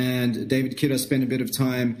Ries and David Kidder spent a bit of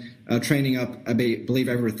time training up, I believe,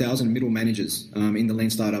 over 1,000 middle managers in the lean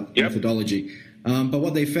startup methodology. But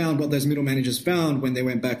what those middle managers found when they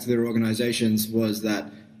went back to their organizations was that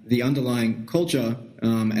the underlying culture,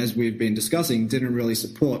 as we've been discussing, didn't really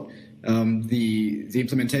support the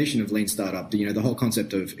implementation of lean startup. The whole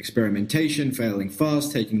concept of experimentation, failing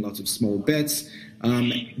fast, taking lots of small bets.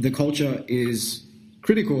 The culture is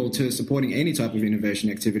critical to supporting any type of innovation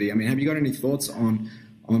activity. I mean, have you got any thoughts on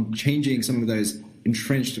changing some of those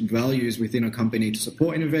entrenched values within a company to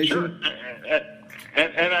support innovation? Sure.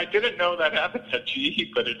 And I didn't know that happened at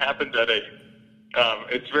GE, but it happened at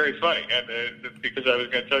it's very funny, and because I was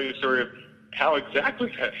going to tell you a story of how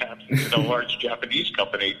exactly that happened in a large Japanese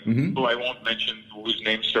company, who I won't mention, whose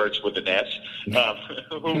name starts with an S,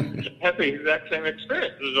 who had the exact same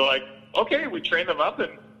experience. It was like, okay, we trained them up,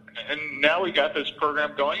 and now we got this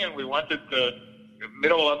program going, and we wanted the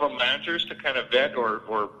middle-level managers to kind of vet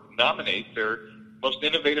or nominate their most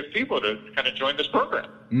innovative people to kind of join this program.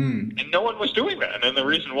 And no one was doing that. And the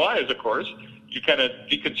reason why is, of course, you kind of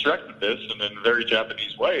deconstructed this in a very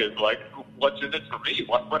Japanese way. Is like, what's in it for me?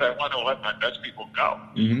 What would I want to let my best people go?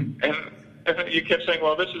 And you kept saying,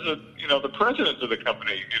 well, this is the president of the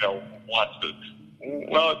company, wants to.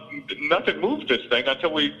 Well, nothing moved this thing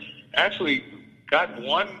until we actually got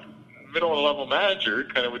one middle-level manager,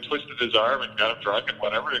 kind of twisted his arm and got him drunk and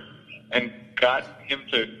whatever, and got him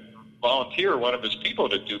to volunteer one of his people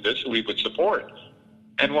to do this, who he would support.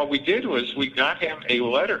 And what we did was we got him a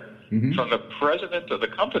letter from the president of the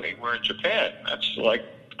company. We're in Japan. That's like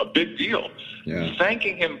a big deal.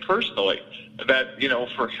 Thanking him personally that,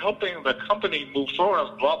 for helping the company move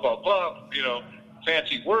forward, blah, blah, blah,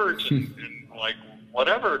 fancy words and like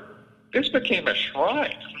whatever. This became a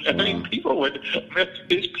shrine. I mean,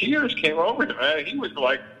 his peers came over to him. He was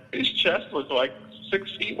like, his chest was like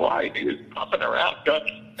 6 feet wide. He was puffing around.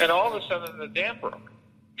 And all of a sudden, the dam broke.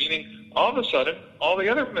 Meaning, all of a sudden, all the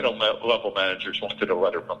other middle-level managers wanted a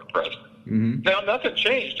letter from the president. Now, nothing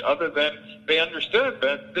changed other than they understood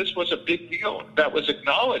that this was a big deal that was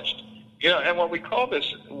acknowledged. And what we call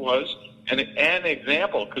this was an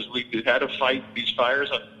example, because we had to fight these fires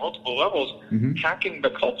on multiple levels, hacking the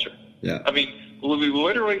culture. I mean, we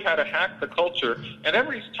literally had to hack the culture, and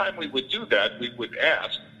every time we would do that, we would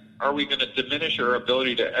ask, are we going to diminish our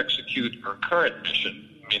ability to execute our current mission,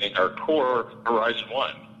 meaning our core Horizon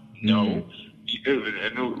 1? No.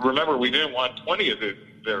 And remember, we didn't want 20 of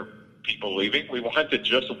their people leaving. We wanted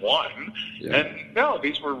just one. And no,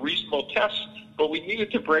 these were reasonable tests, but we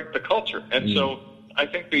needed to break the culture. And so I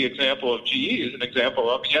think the example of GE is an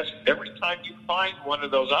example of, yes, every time you find one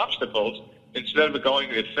of those obstacles, instead of going,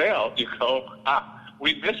 it failed, you go,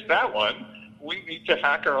 we missed that one. We need to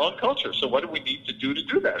hack our own culture. So what do we need to do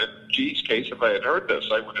that? In GE's case, if I had heard this,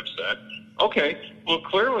 I would have said, okay, well,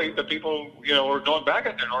 clearly the people, were going back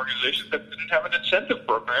into an organization that didn't have an incentive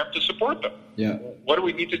program to support them. What do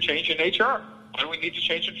we need to change in HR? What do we need to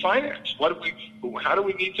change in finance? How do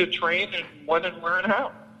we need to train, and when and where and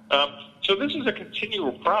how? So this is a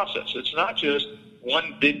continual process. It's not just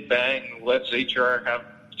one big bang, let's HR have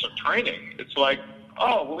some training. It's like,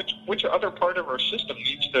 which other part of our system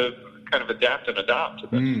needs to kind of adapt and adopt to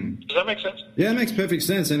this? Does that make sense? Yeah, it makes perfect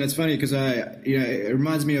sense, and it's funny because it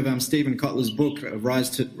reminds me of Stephen Kotler's book, The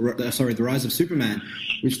Rise of Superman,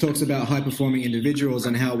 which talks about high-performing individuals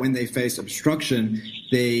and how when they face obstruction,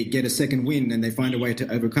 they get a second wind and they find a way to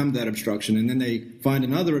overcome that obstruction, and then they find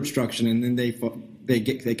another obstruction, and then they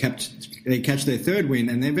catch their third wind,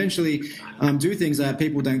 and they eventually do things that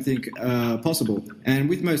people don't think are possible. And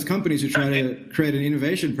with most companies who try to create an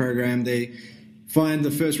innovation program, they find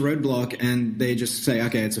the first roadblock and they just say,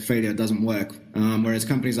 okay, it's a failure, it doesn't work. Whereas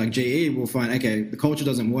companies like GE will find, okay, the culture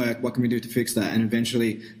doesn't work, what can we do to fix that? And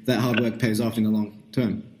eventually that hard work pays off in the long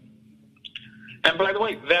term. And by the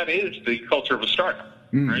way, that is the culture of a startup,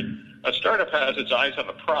 right? A startup has its eyes on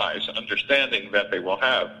the prize, understanding that they will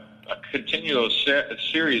have a continuous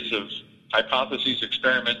series of hypotheses,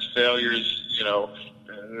 experiments, failures,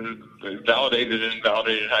 validated and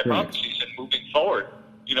invalidated hypotheses, and moving forward,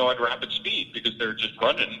 at rapid speed, because they're just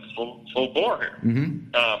running full bore here.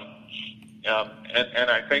 And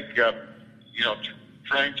I think,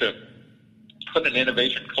 trying to put an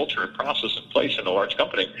innovation culture and process in place in a large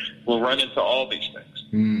company will run into all these things.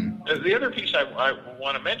 The other piece I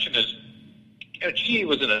want to mention is, GE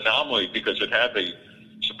was an anomaly because it had the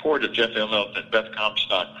support of Jeff Immelt and Beth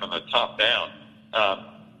Comstock from the top down,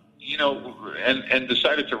 and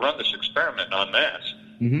decided to run this experiment en masse.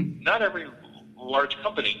 Not every large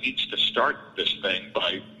company needs to start this thing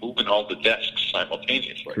by moving all the desks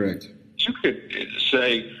simultaneously. Correct. You could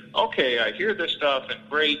say, okay, I hear this stuff and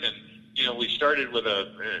great, and we started with a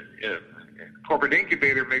corporate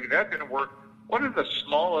incubator, maybe that didn't work. What are the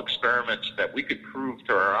small experiments that we could prove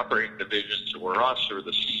to our operating divisions or us or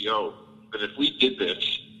the CEO that if we did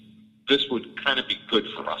this would kind of be good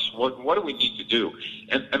for us? What do we need to do?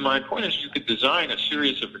 And my point is, you could design a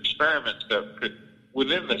series of experiments that could,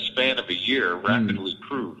 within the span of a year, rapidly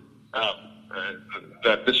prove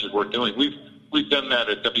that this is worth doing. We've done that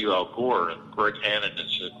at W.L. Gore, and Greg Hannon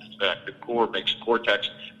is, in fact, the Gore makes Cortex.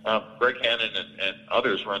 Greg Hannon and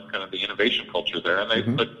others run kind of the innovation culture there, and they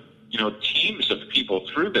put teams of people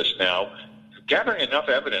through this now, gathering enough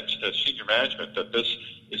evidence to senior management that this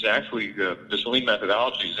is actually this lean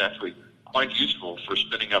methodology is actually quite useful for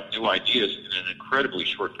spinning up new ideas in an incredibly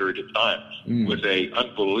short period of time with a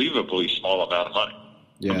unbelievably small amount of money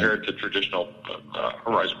compared to traditional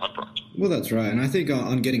Horizon 1 projects. Well, that's right. And I think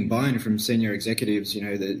on getting buy-in from senior executives,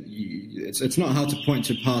 it's not hard to point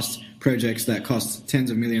to past projects that cost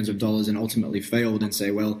tens of millions of dollars and ultimately failed and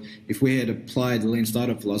say, well, if we had applied the lean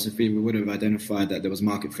startup philosophy, we would have identified that there was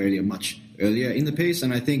market failure much earlier in the piece.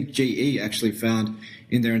 And I think GE actually found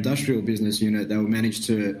in their industrial business unit, they managed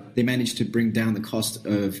to bring down the cost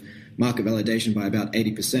of market validation by about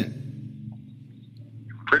 80%.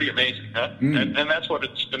 Pretty amazing, huh? And that's what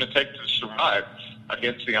it's going to take to survive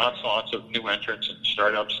against the onslaughts of new entrants and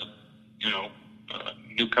startups and,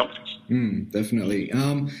 new companies. Definitely.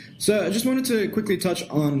 So I just wanted to quickly touch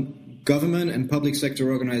on government and public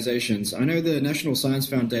sector organizations. I know the National Science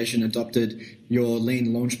Foundation adopted your Lean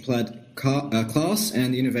Launchpad class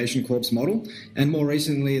and the Innovation Corps model, and more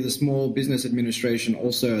recently the Small Business Administration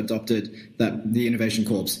also adopted the Innovation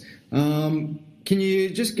Corps. Can you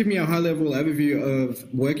just give me a high-level overview of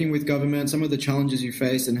working with government, some of the challenges you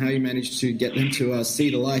faced, and how you managed to get them to see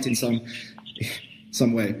the light in some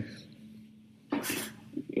way?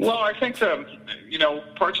 Well, I think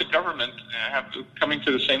parts of government have coming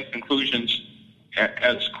to the same conclusions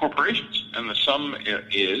as corporations, and the sum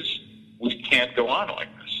is we can't go on like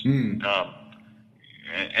this. And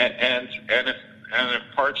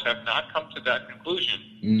if parts have not come to that conclusion,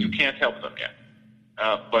 you can't help them yet.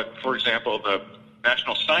 But, for example, the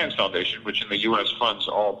National Science Foundation, which in the U.S. funds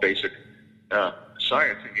all basic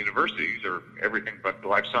science in universities, or everything but the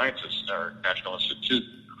life sciences, our National Institute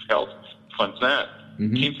of Health funds that,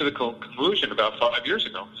 came to the conclusion about 5 years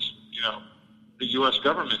ago. The U.S.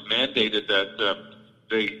 government mandated that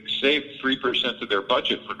they saved 3% of their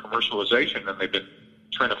budget for commercialization, and they've been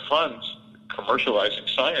trying to fund commercializing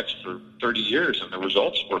science for 30 years, and the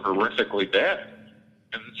results were horrifically bad.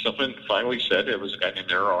 And someone finally said, it was a guy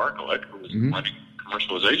named Eric Ries, who was running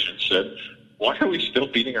commercialization, said, why are we still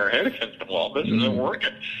beating our head against the wall? This isn't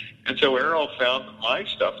working. And so Errol found my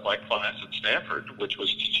class at Stanford, which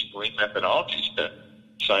was teaching lean methodologies to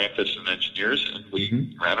scientists and engineers, and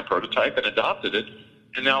we ran a prototype and adopted it.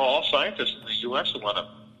 And now all scientists in the U.S. who want to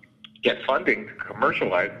get funding to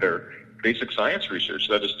commercialize their basic science research,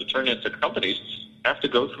 that is to turn into companies, have to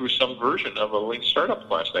go through some version of a lean startup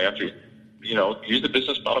class. They have to use the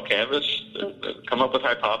business model canvas, come up with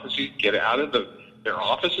hypotheses, get out of the their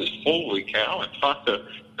offices, holy cow, and talk to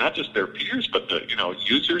not just their peers, but the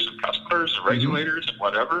users and customers and regulators and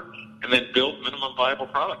whatever, and then build minimum viable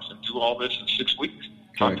products and do all this in 6 weeks.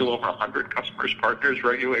 Talk to over 100 customers, partners,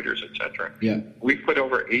 regulators, etc. Yeah. We've put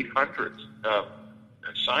over 800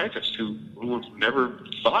 scientists who have never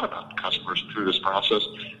thought about customers through this process,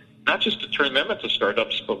 not just to turn them into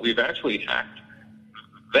startups, but we've actually hacked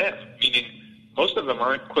them, meaning most of them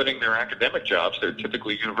aren't quitting their academic jobs. They're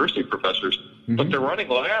typically university professors, but they're running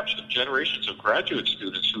labs with generations of graduate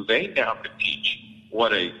students who they now can teach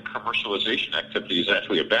what a commercialization activity is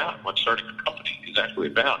actually about, what starting a company is actually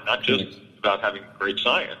about, not just about having great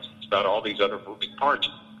science. It's about all these other moving parts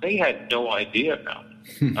they had no idea about.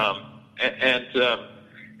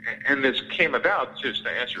 And this came about, just to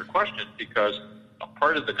answer your question, because a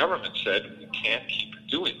part of the government said we can't keep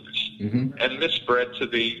doing this. And this spread to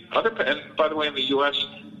the other, and by the way, in the U.S.,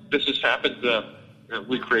 this has happened.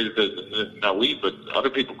 We created not we, but other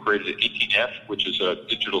people created 18F, which is a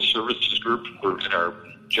digital services group in our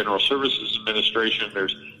General Services Administration.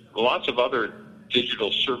 There's lots of other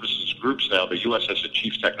digital services groups now. The U.S. has a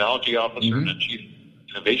chief technology officer and a chief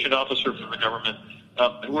innovation officer from the government.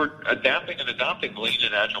 We're adapting and adopting lean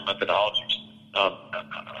and agile methodologies.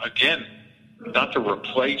 Again, not to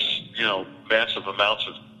replace massive amounts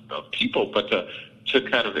of people, but to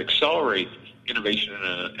kind of accelerate innovation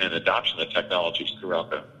and adoption of technologies throughout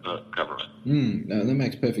the government. No, that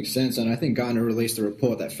makes perfect sense. And I think Gartner released a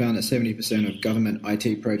report that found that 70% of government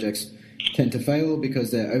IT projects tend to fail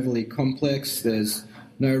because they're overly complex. There's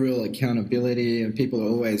no real accountability, and people are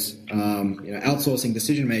always outsourcing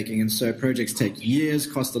decision-making. And so projects take years,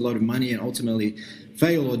 cost a lot of money, and ultimately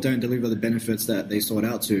fail or don't deliver the benefits that they sought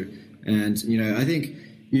out to. And, I think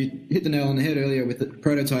you hit the nail on the head earlier with the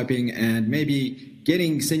prototyping and maybe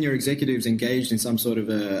getting senior executives engaged in some sort of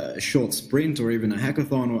a short sprint or even a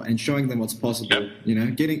hackathon and showing them what's possible.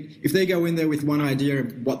 If they go in there with one idea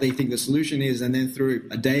of what they think the solution is, and then through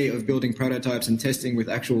a day of building prototypes and testing with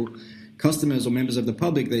actual customers or members of the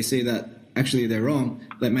public, they see that actually they're wrong,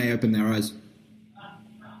 that may open their eyes.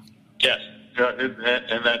 Yes,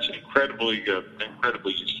 and that's incredibly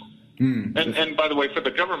useful. And by the way, for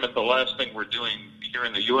the government, the last thing we're doing here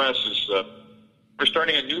in the U.S. is we're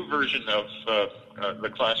starting a new version of the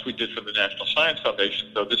class we did for the National Science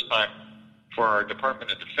Foundation, though this time for our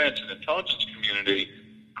Department of Defense and Intelligence community,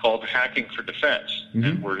 called Hacking for Defense.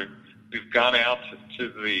 And we've gone out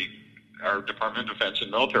to our Department of Defense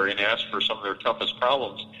and military and asked for some of their toughest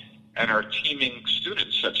problems, and are teaming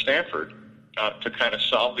students at Stanford to kind of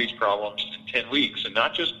solve these problems in 10 weeks, and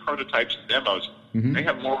not just prototypes and demos. They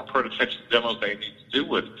have more prototypes and demos they need to do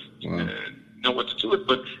with, know what to do with,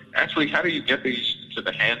 but actually how do you get these to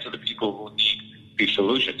the hands of the people who need these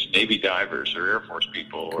solutions, Navy divers or Air Force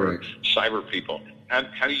people or cyber people?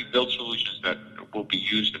 How do you build solutions that will be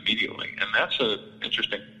used immediately? And that's an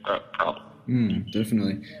interesting problem.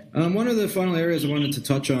 Definitely. One of the final areas I wanted to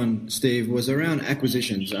touch on, Steve, was around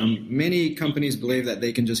acquisitions. Many companies believe that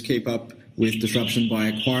they can just keep up with disruption by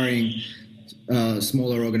acquiring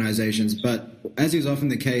smaller organizations, but as is often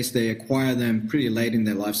the case, they acquire them pretty late in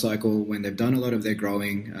their life cycle when they've done a lot of their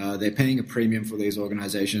growing. They're paying a premium for these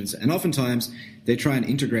organizations, and oftentimes they try and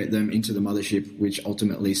integrate them into the mothership, which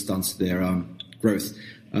ultimately stunts their growth.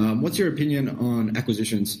 What's your opinion on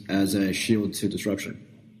acquisitions as a shield to disruption?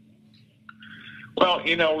 Well,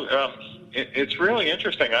 it's really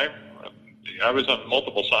interesting. I was on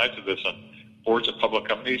multiple sides of this, on boards of public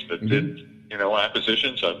companies that did,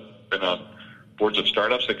 acquisitions. I've been on boards of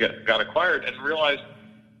startups that got acquired, and realized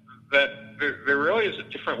that there really is a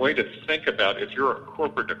different way to think about, if you're a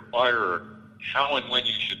corporate acquirer, how and when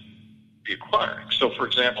you should be acquiring. So, for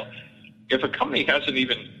example, if a company hasn't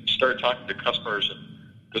even started talking to customers and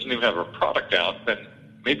doesn't even have a product out, then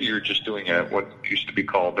maybe you're just doing what used to be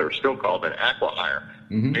called, or still called, an acqui-hire.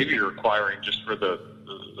 Maybe you're acquiring just for the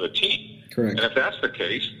team. Correct. And if that's the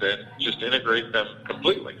case, then just integrate them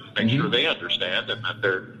completely. Make sure they understand, and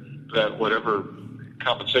that whatever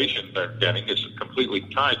compensation they're getting is completely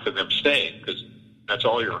tied to them staying, because that's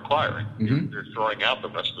all you're acquiring. You're throwing out the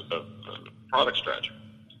rest of the product strategy.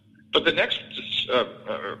 But the next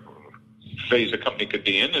phase a company could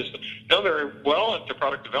be in is, they're well into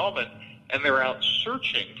product development, and they're out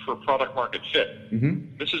searching for product market fit.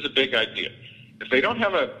 This is a big idea. If they don't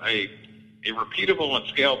have a repeatable and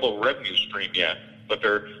scalable revenue stream yet, but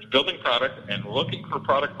they're building product and looking for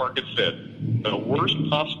product market fit, the worst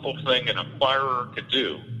possible thing an acquirer could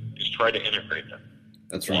do is try to integrate them.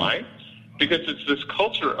 That's right. Why? Because it's this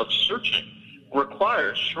culture of searching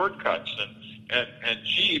requires shortcuts, and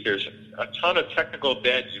there's a ton of technical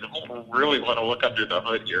debt. You don't really want to look under the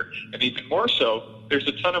hood here. And even more so, there's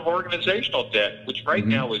a ton of organizational debt, which right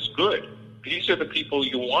now is good. These are the people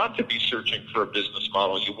you want to be searching for a business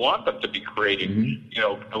model. You want them to be creating,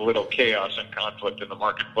 a little chaos and conflict in the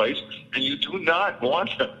marketplace, and you do not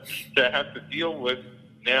want them to have to deal with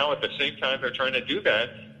now at the same time they're trying to do that.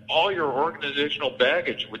 All your organizational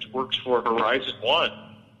baggage, which works for Horizon 1,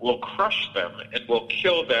 will crush them and will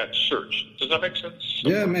kill that search. Does that make sense?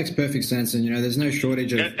 Yeah, it makes perfect sense. And, there's no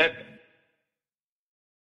shortage of...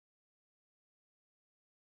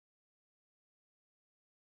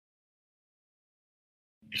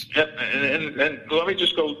 And let me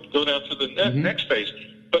just go down to the next phase.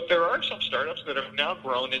 But there are some startups that have now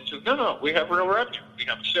grown into, no, we have real revenue. We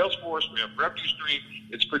have a sales force. We have revenue stream.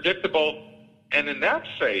 It's predictable. And in that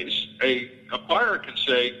phase, a acquirer can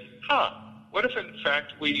say, what if, in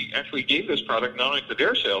fact, we actually gave this product not only to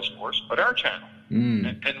their sales force, but our channel?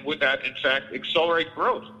 And would that, in fact, accelerate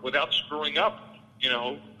growth without screwing up?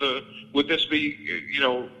 Would this be,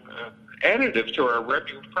 additive to our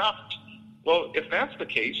revenue and profits? Well, if that's the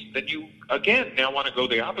case, then you, again, now want to go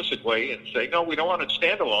the opposite way and say, no, we don't want it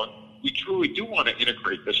standalone. We truly do want to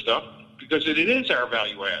integrate this stuff because it is our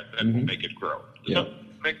value add that will make it grow.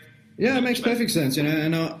 Yeah, it makes perfect sense.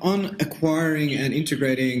 And on acquiring and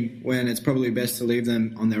integrating when it's probably best to leave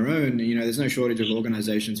them on their own, there's no shortage of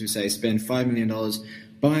organizations who say spend $5 million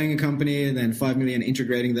buying a company and then $5 million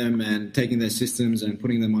integrating them and taking their systems and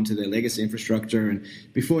putting them onto their legacy infrastructure. And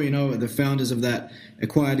before you know it, the founders of that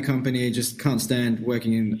acquired company just can't stand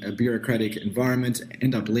working in a bureaucratic environment,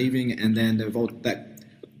 end up leaving, and then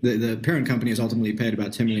the parent company has ultimately paid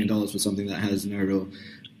about $10 million for something that has no real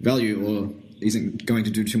value or isn't going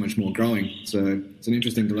to do too much more growing. So it's an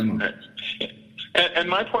interesting dilemma. And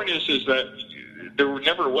my point is that there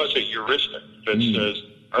never was a heuristic that says,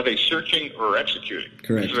 are they searching or executing?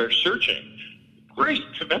 Correct. If they're searching, great,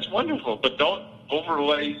 that's wonderful, but don't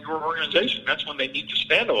overlay your organization. That's when they need to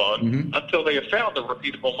stand alone until they have found a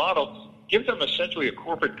repeatable model. Give them essentially a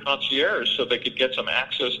corporate concierge so they could get some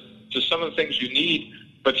access to some of the things you need,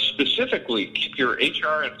 but specifically keep your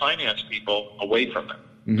HR and finance people away from them.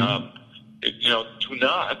 Do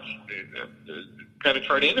not kind of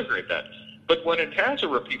try to integrate that. But when it has a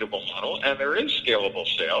repeatable model and there is scalable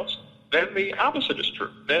sales, then the opposite is true.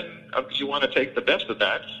 Then you want to take the best of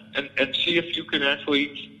that and see if you can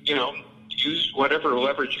actually, use whatever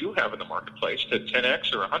leverage you have in the marketplace to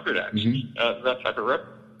 10x or 100x that type of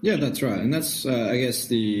revenue. Yeah, that's right. And that's, I guess,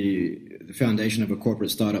 the foundation of a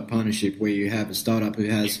corporate startup partnership where you have a startup who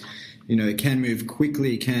has, can move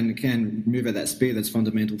quickly, can move at that speed that's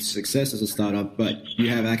fundamental to success as a startup, but you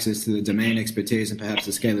have access to the domain expertise and perhaps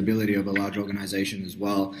the scalability of a large organization as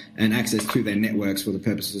well, and access to their networks for the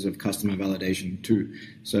purposes of customer validation too.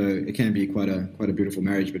 So it can be quite a beautiful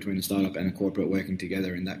marriage between a startup and a corporate working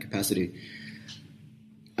together in that capacity.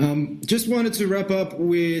 Just wanted to wrap up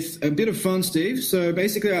with a bit of fun, Steve. So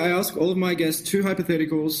basically, I ask all of my guests 2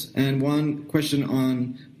 hypotheticals and 1 question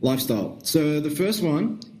on lifestyle. So the first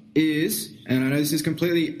one is, and I know this is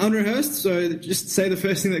completely unrehearsed, so just say the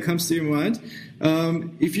first thing that comes to your mind.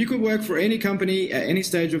 If you could work for any company at any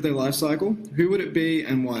stage of their life cycle, who would it be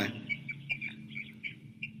and why?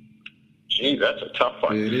 Gee, that's a tough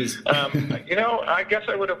one. It is. I guess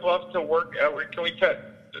I would have loved to work. Can we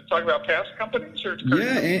talk about past companies or?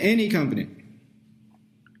 Yeah, any company.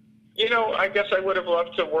 I guess I would have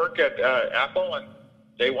loved to work at Apple on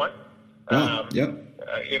day one. Yep.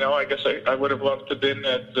 I guess I would have loved to have been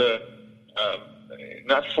at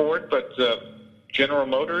not Ford, but General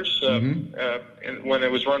Motors when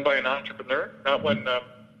it was run by an entrepreneur, not in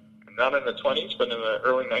the 20s, but in the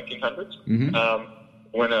early 1900s,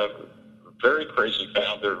 when a very crazy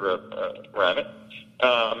founder ran it.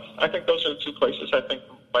 I think those are the 2 places I think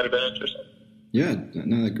might have been interesting. Yeah,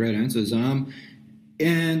 no, great answers.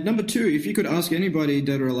 And number 2, if you could ask anybody,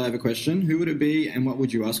 dead or alive, a question, who would it be and what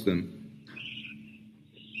would you ask them?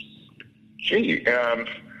 Gee,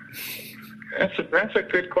 that's a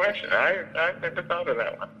good question. I've never thought of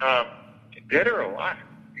that one. Dead or alive?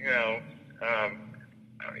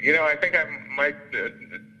 I think I might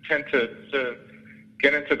tend to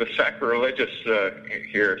get into the sacrilegious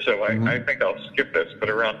here, so I think I'll skip this. But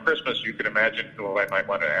around Christmas, you can imagine who I might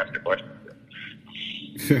want to ask a question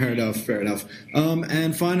to. Fair enough.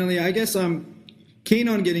 And finally, I guess I'm keen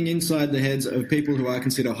on getting inside the heads of people who I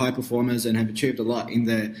consider high performers and have achieved a lot in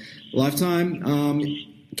their lifetime.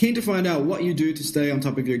 Keen to find out what you do to stay on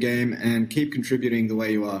top of your game and keep contributing the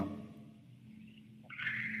way you are.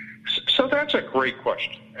 So that's a great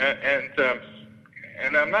question.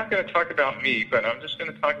 And I'm not going to talk about me, but I'm just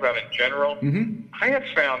going to talk about in general. I have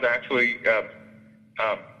found actually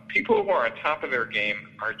people who are on top of their game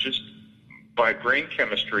are just, by brain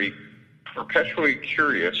chemistry, perpetually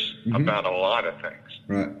curious about a lot of things,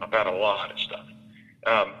 about a lot of stuff.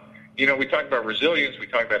 We talk about resilience, we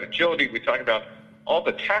talk about agility, we talk about all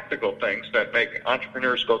the tactical things that make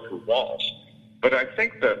entrepreneurs go through walls. But I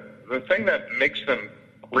think that the thing that makes them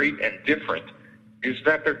great and different is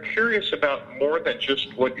that they're curious about more than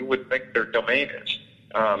just what you would think their domain is.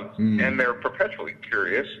 And they're perpetually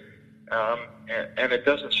curious, and it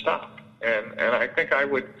doesn't stop. And I think I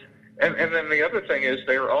would... And then the other thing is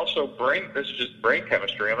they're also this is just brain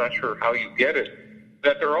chemistry, I'm not sure how you get it,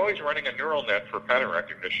 that they're always running a neural net for pattern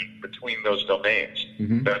recognition between those domains.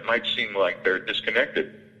 That might seem like they're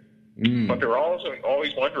disconnected, but they're also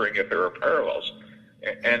always wondering if there are parallels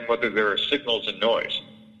and whether there are signals and noise.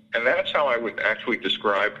 And that's how I would actually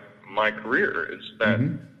describe my career, is that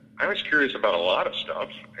I was curious about a lot of stuff,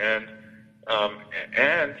 and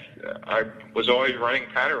I was always running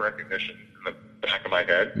pattern recognition in the back of my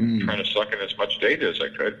head, trying to suck in as much data as I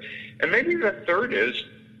could. And maybe the third is,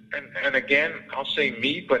 and again, I'll say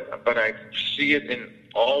me, but I see it in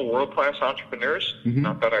all world-class entrepreneurs,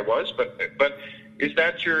 not that I was, but is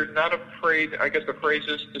that you're not afraid, I guess the phrase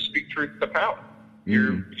is, to speak truth to power.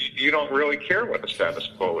 You don't really care what the status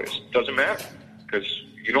quo is. It doesn't matter, because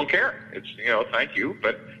you don't care. It's, thank you,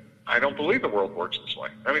 but I don't believe the world works this way.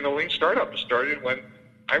 I mean, the lean startup started when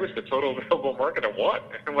I was the total available market of one.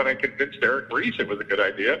 And when I convinced Eric Ries it was a good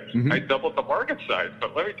idea, I doubled the market size.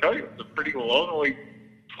 But let me tell you, it's a pretty lonely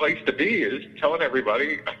place to be, is telling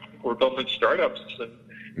everybody we're building startups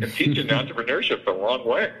and teaching entrepreneurship the wrong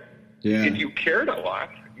way. Yeah. If you cared a lot,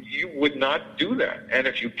 you would not do that. And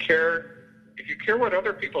if you care what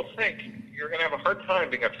other people think, you're going to have a hard time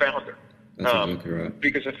being a founder. That's exactly right.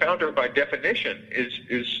 Because a founder, by definition,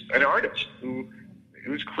 is an artist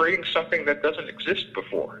who's creating something that doesn't exist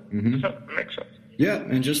before. Does that make sense? Yeah,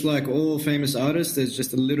 and just like all famous artists, there's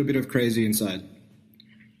just a little bit of crazy inside.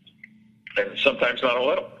 And sometimes not a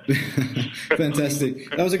little. Fantastic.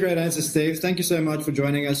 That was a great answer, Steve. Thank you so much for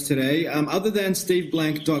joining us today. Other than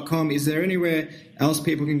steveblank.com, is there anywhere else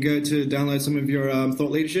people can go to download some of your thought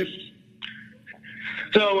leadership?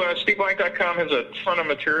 So steveblank.com has a ton of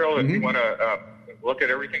material. If you want to look at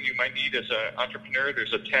everything you might need as an entrepreneur,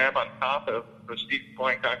 there's a tab on top of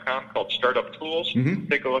steveblank.com called Startup Tools.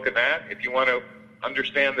 Take a look at that. If you want to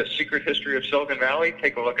understand the secret history of Silicon Valley,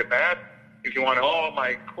 take a look at that. If you want all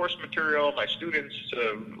my course material, my students,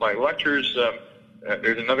 my lectures,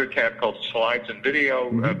 there's another tab called Slides and Video,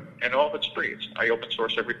 and all of it's free. I open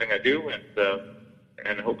source everything I do,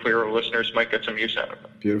 and hopefully our listeners might get some use out of it.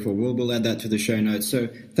 Beautiful. We'll add that to the show notes. So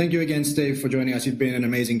thank you again, Steve, for joining us. You've been an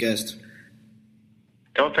amazing guest.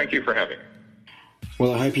 Oh, thank you for having me.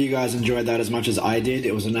 Well, I hope you guys enjoyed that as much as I did.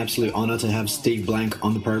 It was an absolute honor to have Steve Blank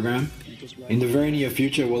on the program. In the very near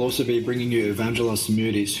future, we'll also be bringing you Evangelos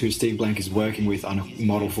Smoothies, who Steve Blank is working with on a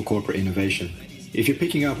model for corporate innovation. If you're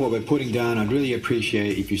picking up what we're putting down, I'd really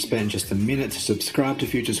appreciate if you spend just a minute to subscribe to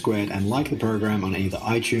Future Squared and like the program on either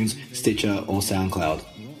iTunes, Stitcher, or SoundCloud.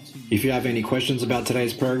 If you have any questions about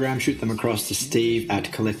today's program, shoot them across to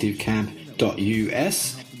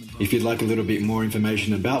steve@collectivecamp.us. If you'd like a little bit more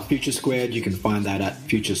information about Future Squared, you can find that at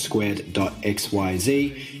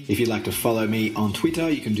futuresquared.xyz. If you'd like to follow me on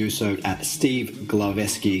Twitter, you can do so at Steve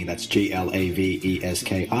Glaveski, that's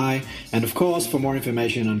Glaveski. And of course, for more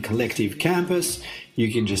information on Collective Campus,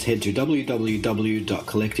 you can just head to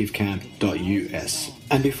www.collectivecamp.us.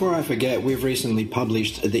 And before I forget, we've recently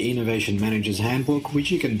published the Innovation Manager's Handbook,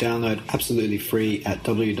 which you can download absolutely free at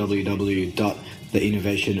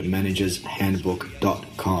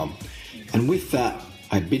www.theinnovationmanagershandbook.com. And with that,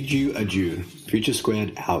 I bid you adieu. Future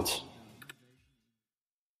Squared out.